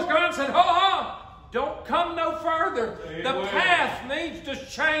 the voice God said, don't come no further. Amen. The path needs to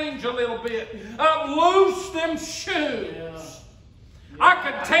change a little bit. Loose them shoes. Yeah. I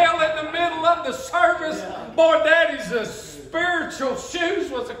could tell in the middle of the service, boy, Daddy's spiritual shoes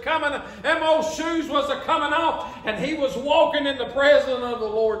was coming off, and he was walking in the presence of the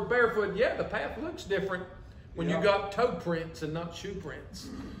Lord barefoot. Yeah, the path looks different when you got toe prints and not shoe prints.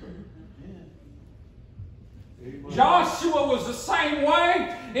 Joshua was the same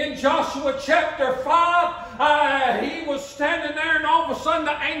way. In Joshua chapter 5, he was standing there, and all of a sudden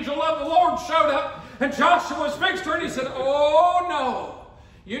the angel of the Lord showed up, and Joshua speaks to her, and he said, oh no,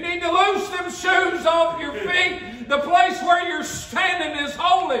 you need to loose them shoes off your feet. The place where you're standing is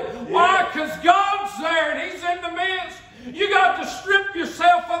holy. Why? Because God's there, and he's in the midst. You got to strip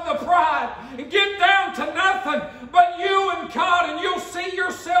yourself of the pride and get down to nothing but you and God, and you'll see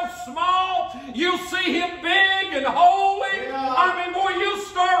yourself small. You'll see him big and holy. I mean, boy, you'll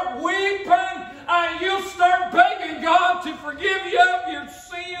start weeping. You'll start begging God to forgive you of your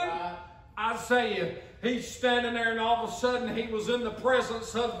sin. Isaiah, he's standing there, and all of a sudden he was in the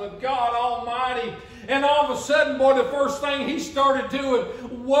presence of the God Almighty. And all of a sudden, boy, the first thing he started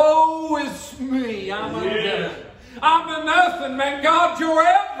doing, woe is me, I'm undone. I'm a nothing, man. God, you're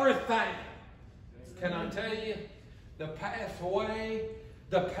everything. Can I tell you, the pathway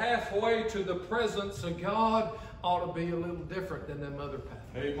to the presence of God ought to be a little different than them other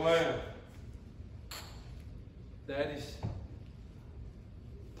pathways. Amen. Daddies,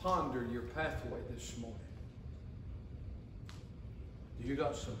 ponder your pathway this morning. You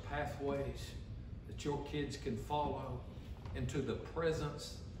got some pathways that your kids can follow into the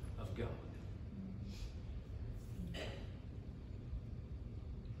presence of God.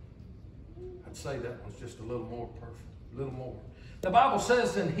 I'd say that one's just a little more perfect, a little more. The Bible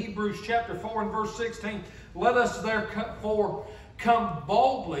says in Hebrews chapter 4 and verse 16, let us therefore come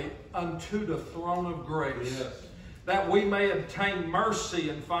boldly unto the throne of grace, Yes. that we may obtain mercy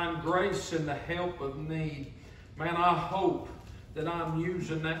and find grace in the help of need. Man, I hope that I'm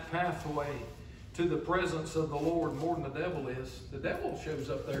using that pathway to the presence of the Lord more than the devil is. The devil shows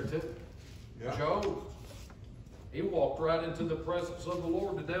up there too. Yeah. Job, he walked right into the presence of the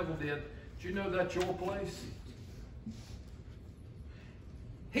Lord. The devil did. Did you know that's your place?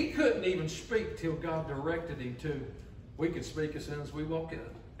 He couldn't even speak till God directed him to. We can speak as soon as we walk in.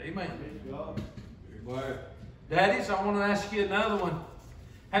 Amen. Amen. Daddies, I want to ask you another one.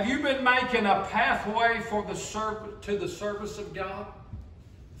 Have you been making a pathway for the to the service of God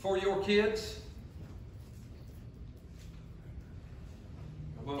for your kids?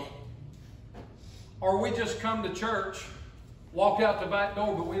 Or we just come to church, walk out the back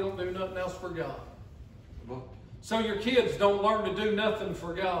door, but we don't do nothing else for God? So your kids don't learn to do nothing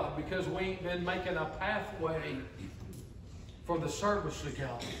for God because we ain't been making a pathway for the service of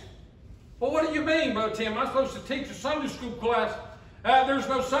God. Well, what do you mean, Brother Tim? I'm supposed to teach a Sunday school class. There's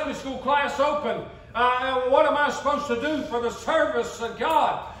no Sunday school class open. What am I supposed to do for the service of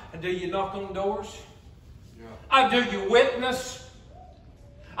God? And do you knock on doors? Yeah. Do you witness?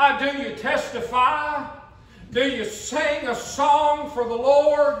 Do you testify? Do you sing a song for the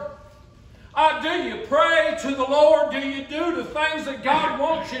Lord? Do you pray to the Lord? Do you do the things that God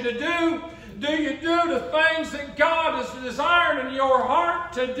wants you to do? Do you do the things that God is desiring in your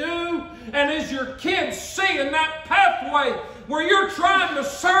heart to do? And is your kids seeing that pathway where you're trying to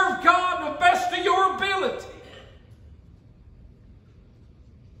serve God the best of your ability?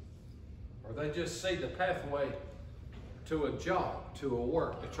 Or they just see the pathway to a job, to a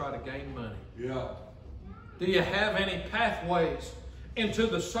work, to try to gain money? Yeah. Do you have any pathways into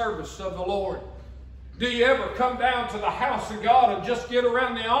the service of the Lord? Do you ever come down to the house of God and just get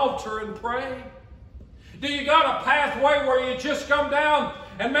around the altar and pray? Do you got a pathway where you just come down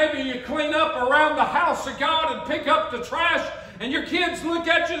and maybe you clean up around the house of God and pick up the trash, and your kids look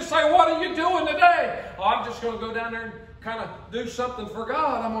at you and say, "What are you doing today?" "Oh, I'm just going to go down there and kind of do something for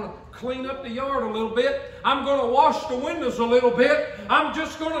God. I'm going to clean up the yard a little bit. I'm going to wash the windows a little bit. I'm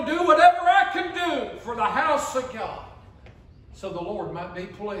just going to do whatever I can do for the house of God, so the Lord might be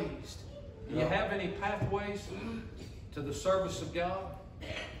pleased." Do you have any pathways to the service of God?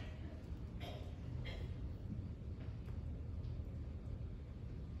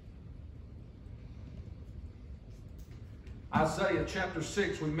 Isaiah chapter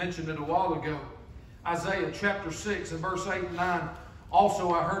 6, we mentioned it a while ago. Isaiah chapter 6 and verse 8 and 9.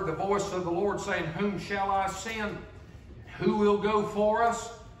 "Also I heard the voice of the Lord saying, Whom shall I send? Who will go for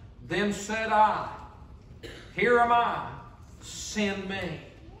us? Then said I, Here am I, send me.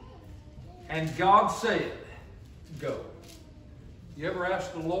 And God said, Go." You ever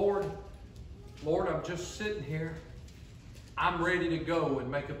ask the Lord, "Lord, I'm just sitting here. I'm ready to go and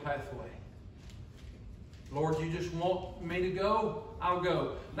make a pathway. Lord, you just want me to go? I'll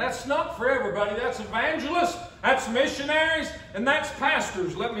go." That's not for everybody. That's evangelists, that's missionaries, and that's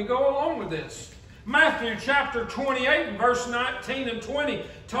pastors. Let me go along with this. Matthew chapter 28 and verse 19 and 20,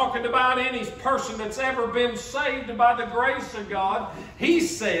 talking about any person that's ever been saved by the grace of God. He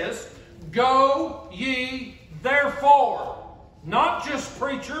says, "Go ye therefore." Not just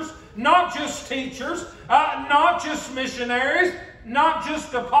preachers, not just teachers, not just missionaries, not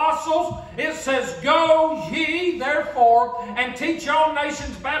just apostles. It says, "Go ye therefore and teach all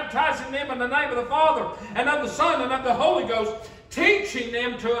nations, baptizing them in the name of the Father and of the Son and of the Holy Ghost, teaching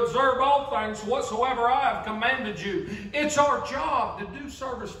them to observe all things whatsoever I have commanded you." It's our job to do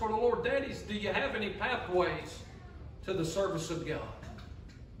service for the Lord. Daddies, do you have any pathways to the service of God?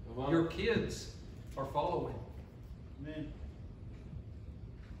 Your kids are following. Amen.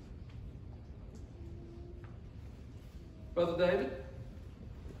 Brother David?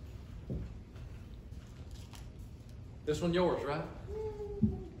 This one yours, right?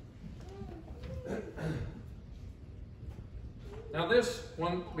 Now this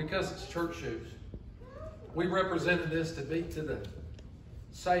one, because it's church shoes, we represented this to be to the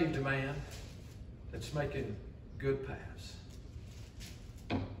saved man that's making good paths.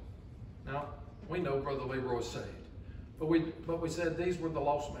 Now, we know Brother Leroy's saved, but we said these were the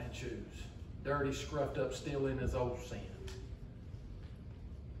lost man's shoes. Dirty, scruffed up, still in his old sin.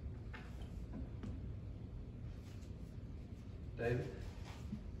 David,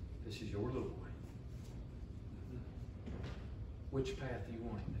 this is your little boy. Which path do you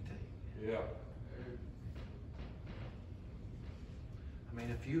want him to take? Yeah. I mean,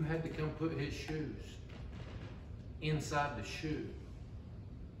 if you had to come put his shoes inside the shoe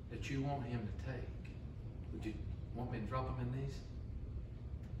that you want him to take, would you want me to drop him in these?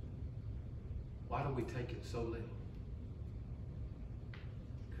 Why do we take it so little?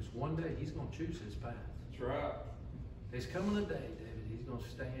 Because one day he's going to choose his path. That's right. There's coming a day, David, he's going to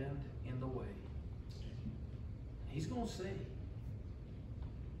stand in the way. He's going to see.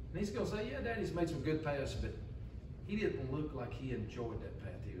 And he's going to say, "Yeah, Daddy's made some good paths, but he didn't look like he enjoyed that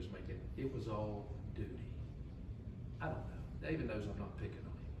path he was making. It was all duty." I don't know. David knows I'm not picking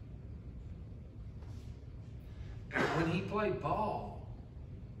on him. When he played ball,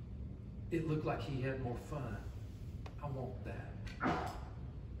 it looked like he had more fun. I want that.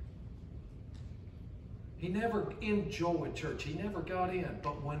 He never enjoyed church. He never got in.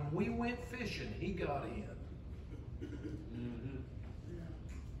 But when we went fishing, he got in.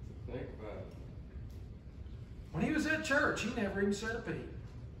 Think about it. When he was at church, he never even said a peep.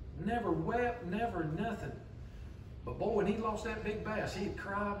 Never wept, never nothing. But boy, when he lost that big bass, he'd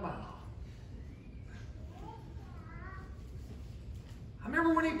cry a mile. I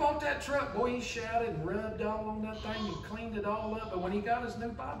remember when he bought that truck, boy, he shouted and rubbed all on that thing and cleaned it all up. But when he got his new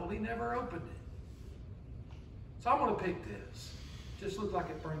Bible, he never opened it. So I'm going to pick this. Just looks like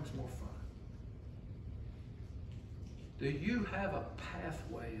it brings more fun. Do you have a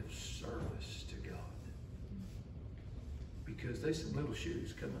pathway of service to God? Because there's some little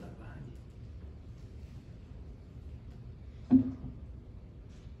shoes coming up behind you.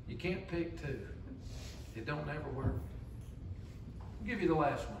 You can't pick two. It don't ever work. I'll give you the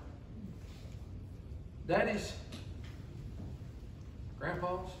last one. Daddies,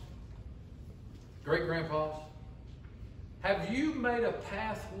 grandpas, great-grandpas, have you made a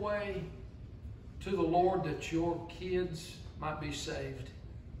pathway to the Lord that your kids might be saved?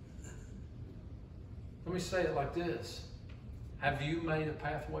 Let me say it like this. Have you made a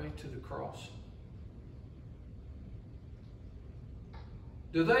pathway to the cross?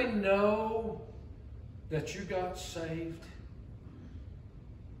 Do they know that you got saved?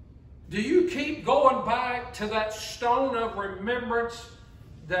 Do you keep going back to that stone of remembrance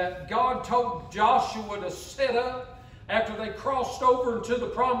that God told Joshua to set up after they crossed over into the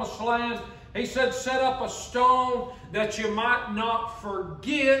promised land? He said, set up a stone that you might not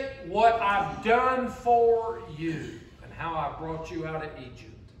forget what I've done for you and how I brought you out of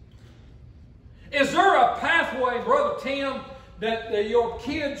Egypt. Is there a pathway, Brother Tim, that your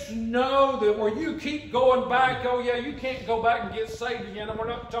kids know that where you keep going back? Oh yeah, you can't go back and get saved again, and we're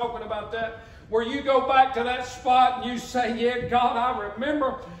not talking about that. Where you go back to that spot and you say, yeah, God, I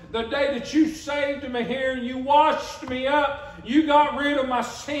remember the day that you saved me here and you washed me up. You got rid of my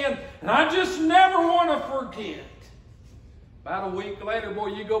sin, and I just never want to forget. About a week later, boy,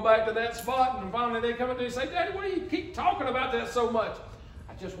 you go back to that spot, and finally they come up to you and say, Daddy, why do you keep talking about that so much?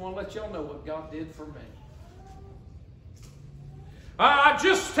 I just want to let y'all know what God did for me. I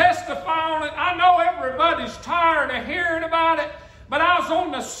just testify on it. I know everybody's tired of hearing about it, but I was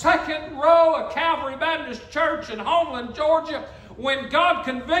on the second row of Calvary Baptist Church in Homeland, Georgia, when God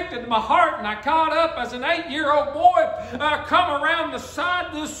convicted my heart, and I caught up as an 8-year-old boy, come around this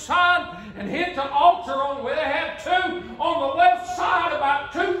side, and hit the altar on where they had two on the left side,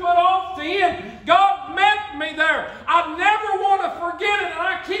 about 2 foot off the end. God met me there. I never want to forget it, and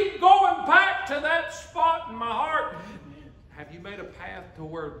I keep going back to that spot in my heart. Have you made a path to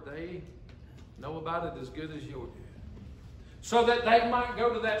where they know about it as good as you do? So that they might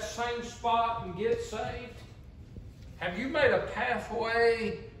go to that same spot and get saved? Have you made a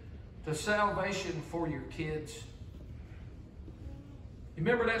pathway to salvation for your kids? You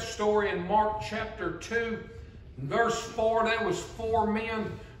remember that story in Mark chapter 2, verse 4? There was 4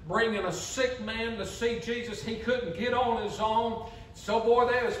 men bringing a sick man to see Jesus. He couldn't get on his own. So, boy,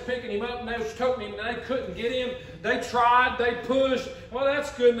 they was picking him up and they was toting him and they couldn't get in. They tried, they pushed. Well,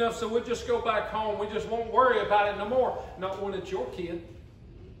 that's good enough, so we'll just go back home. We just won't worry about it no more. Not when it's your kid.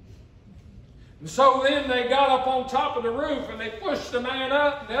 And so then they got up on top of the roof and they pushed the man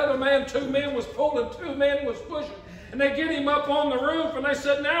up. The other man, 2 men was pulling, 2 men was pushing. And they get him up on the roof and they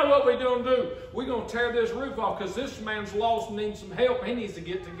said, now what we going to do? We're going to tear this roof off because this man's lost and needs some help. He needs to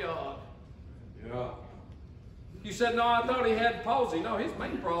get to God. Yeah. You said, no, I thought he had palsy. No, his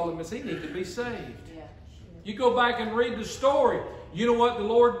main problem is he needs to be saved. You go back and read the story. You know what the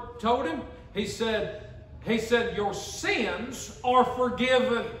Lord told him? He said, your sins are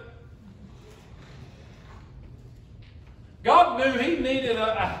forgiven. God knew he needed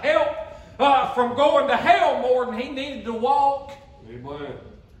a help from going to hell more than he needed to walk. Amen.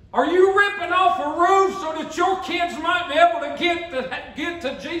 Are you ripping off a roof so that your kids might be able to get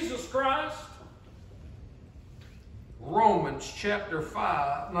to Jesus Christ? Romans chapter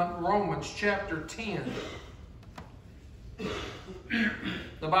 5, not Romans chapter 10.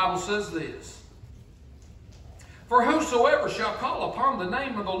 The Bible says this. For whosoever shall call upon the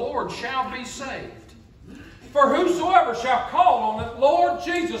name of the Lord shall be saved. For whosoever shall call on it, Lord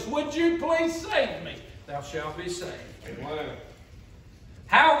Jesus, would you please save me? Thou shalt be saved. Amen.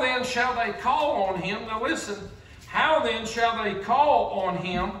 How then shall they call on him? Now listen. How then shall they call on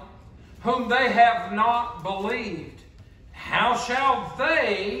him whom they have not believed? How shall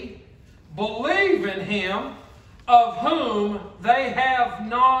they believe in him of whom they have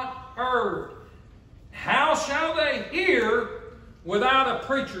not heard? How shall they hear without a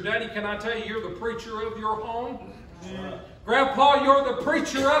preacher? Daddy, can I tell you, you're the preacher of your home? Yeah. Grandpa, you're the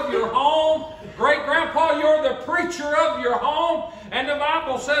preacher of your home. Great-grandpa, you're the preacher of your home. And the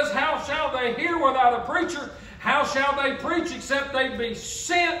Bible says, how shall they hear without a preacher? How shall they preach except they be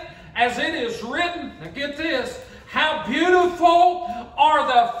sent, as it is written? Now get this. How beautiful are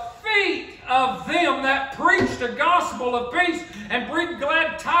the feet of them that preach the gospel of peace and bring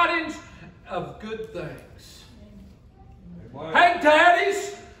glad tidings of good things. Amen. Hey,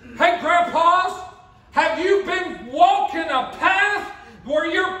 daddies. Hey, grandpas. Have you been walking a path where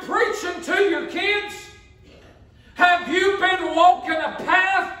you're preaching to your kids? Have you been walking a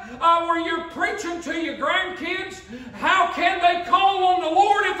path where you're preaching to your grandkids? How can they call on the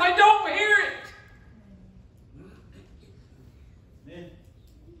Lord if they don't hear it?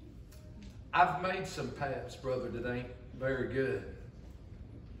 I've made some paths, brother, that ain't very good.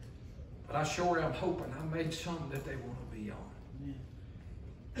 But I sure am hoping I made some that they want to be on.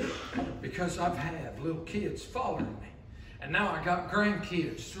 Because I've had little kids following me. And now I got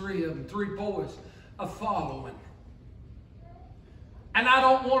grandkids, 3 of them, 3 boys, following. And I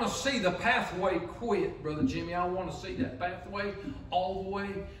don't want to see the pathway quit, Brother Jimmy. I want to see that pathway all the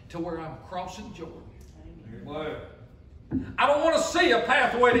way to where I'm crossing Jordan. Amen. I don't want to see a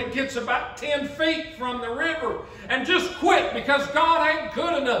pathway that gets about 10 feet from the river and just quit because God ain't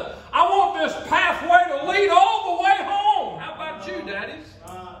good enough. I want this pathway to lead all the way home. How about you, daddies?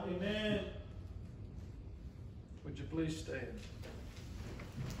 Amen. Would you please stand?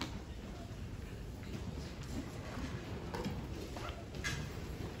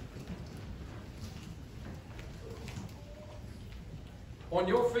 On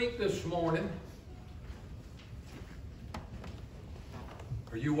your feet this morning,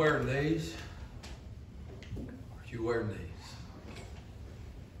 are you wearing these? Are you wearing these?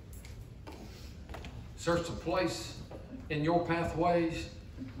 Is there some place in your pathways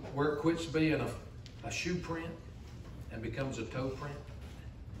where it quits being a shoe print and becomes a toe print?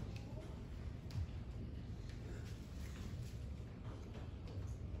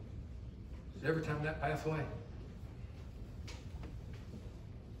 Every time that pathway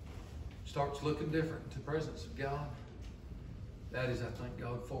starts looking different to the presence of God, daddies, I thank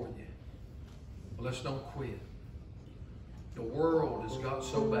God for you. But let's don't quit. The world has got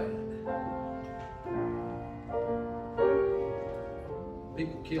so bad.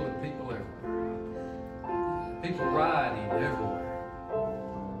 People killing people everywhere. People rioting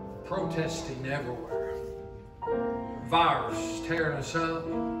everywhere. Protesting everywhere. Virus tearing us up.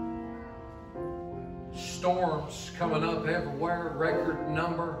 Storms coming up everywhere. Record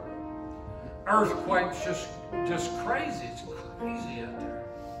number. Earthquakes, just crazy. It's crazy out there.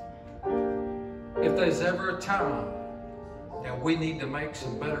 If there's ever a time that we need to make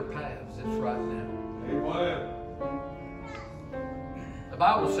some better paths, it's right now. Amen. The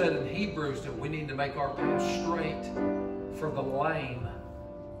Bible said in Hebrews that we need to make our path straight for the lane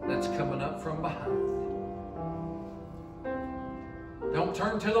that's coming up from behind. Don't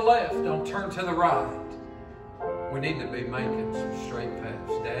turn to the left. Don't turn to the right. We need to be making some straight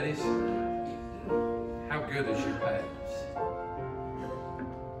paths. Daddies, how good is your paths?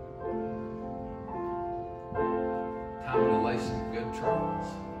 Time to lay some good trails.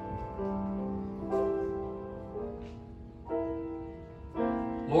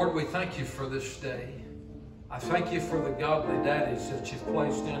 Lord, we thank you for this day. I thank you for the godly daddies that you've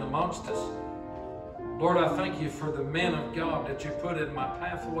placed in amongst us. Lord, I thank you for the men of God that you put in my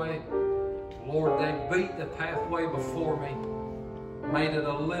pathway. Lord, they beat the pathway before me, made it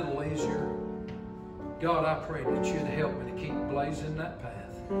a little easier. God, I pray that you'd help me to keep blazing that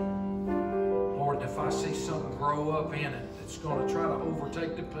path. Lord, if I see something grow up in it that's going to try to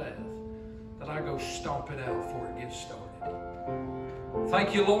overtake the path, that I go stomp it out before it gets started.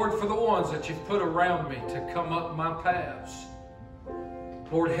 Thank you, Lord, for the ones that you've put around me to come up my paths.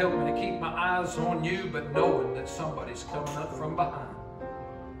 Lord, help me to keep my eyes on you, but knowing that somebody's coming up from behind.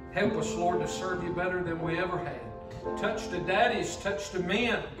 Help us, Lord, to serve you better than we ever had. Touch the daddies, touch the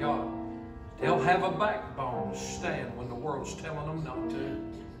men, God. They'll have a backbone to stand when the world's telling them not to.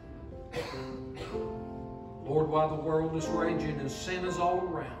 Lord, while the world is raging and sin is all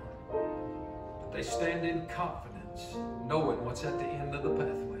around, they stand in confidence, knowing what's at the end of the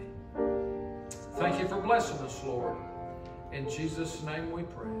pathway. Thank you for blessing us, Lord. In Jesus' name we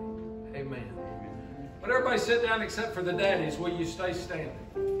pray. Amen. But everybody sit down except for the daddies. Will you stay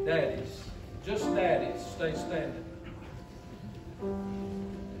standing? Daddies. Just daddies. Stay standing.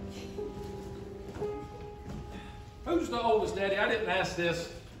 Who's the oldest daddy? I didn't ask this.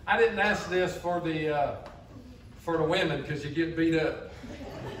 I didn't ask this for the women because you get beat up.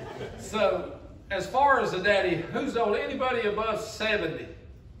 So, as far as the daddy, who's old? Anybody above 70?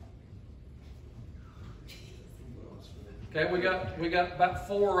 Okay, we got about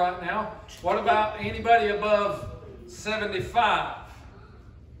 4 right now. What about anybody above 75?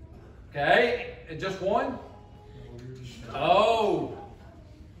 Okay, just 1? Oh.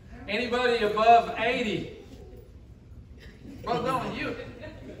 Anybody above 80? Brother Donald, you.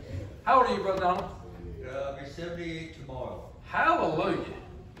 How old are you, Brother Donald? I'll be 78 tomorrow. Hallelujah.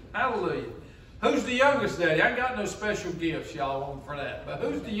 Hallelujah. Who's the youngest daddy? I ain't got no special gifts, y'all, on for that. But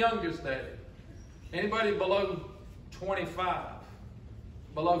who's the youngest daddy? Anybody below 25?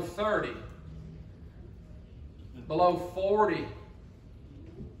 Below 30? Below 40?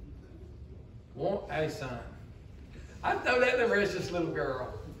 Hey, son. I know that the precious little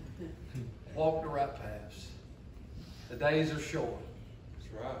girl. Walk the right paths. The days are short.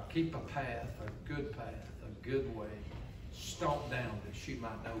 That's right. Keep a path, a good way. Stomp down that she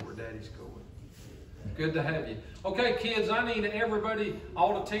might know where daddy's going. Good to have you. Okay, kids, I need everybody,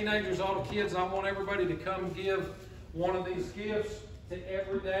 all the teenagers, all the kids, I want everybody to come give one of these gifts to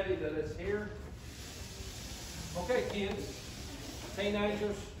every daddy that is here. Okay, kids,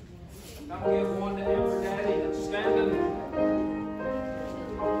 teenagers, come give one to every daddy that's standing.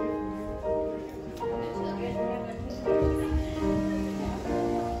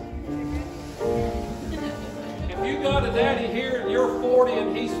 a daddy here and you're 40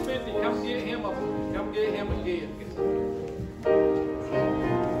 and he's 50, come get him a gift.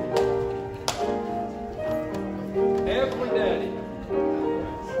 Every daddy.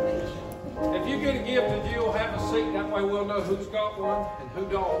 If you get a gift, then you'll have a seat. That way we'll know who's got one and who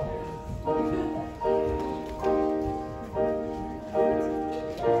don't.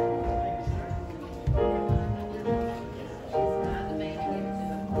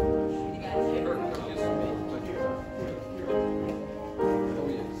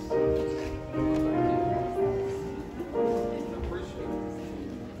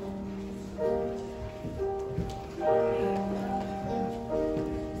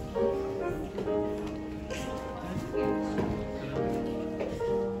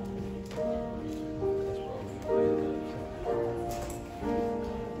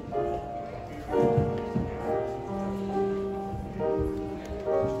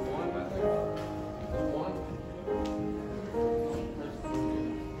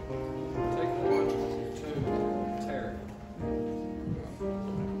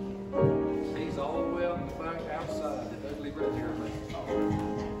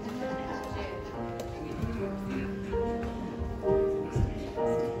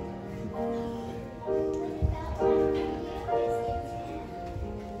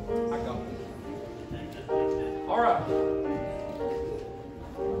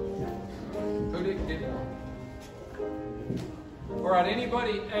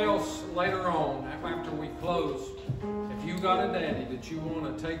 Anybody else later on, after we close, if you got a daddy that you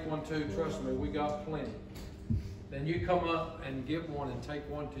want to take one to, trust me, we got plenty. Then you come up and get one and take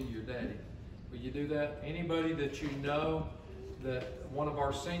one to your daddy. Will you do that? Anybody that you know, that one of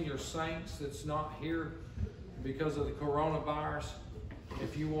our senior saints that's not here because of the coronavirus,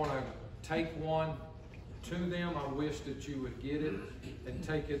 if you want to take one to them, I wish that you would get it and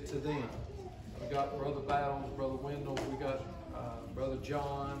take it to them. We got Brother Battles, Brother Wendell, we got Brother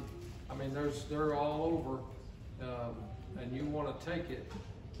John. I mean, they're all over, and you want to take it,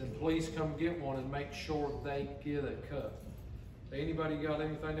 then please come get one and make sure they get a cup. Anybody got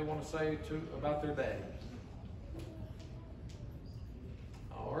anything they want to say about their daddy?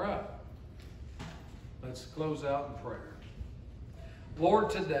 All right. Let's close out in prayer. Lord,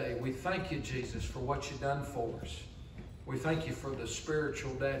 today we thank you, Jesus, for what you've done for us. We thank you for the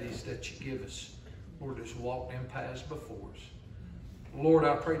spiritual daddies that you give us. Lord, just walk them paths before us. Lord,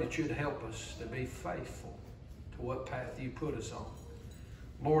 I pray that you'd help us to be faithful to what path you put us on.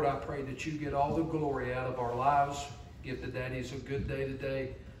 Lord, I pray that you get all the glory out of our lives. Give the daddies a good day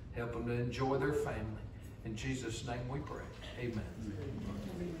today. Help them to enjoy their family. In Jesus' name we pray. Amen.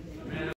 Amen.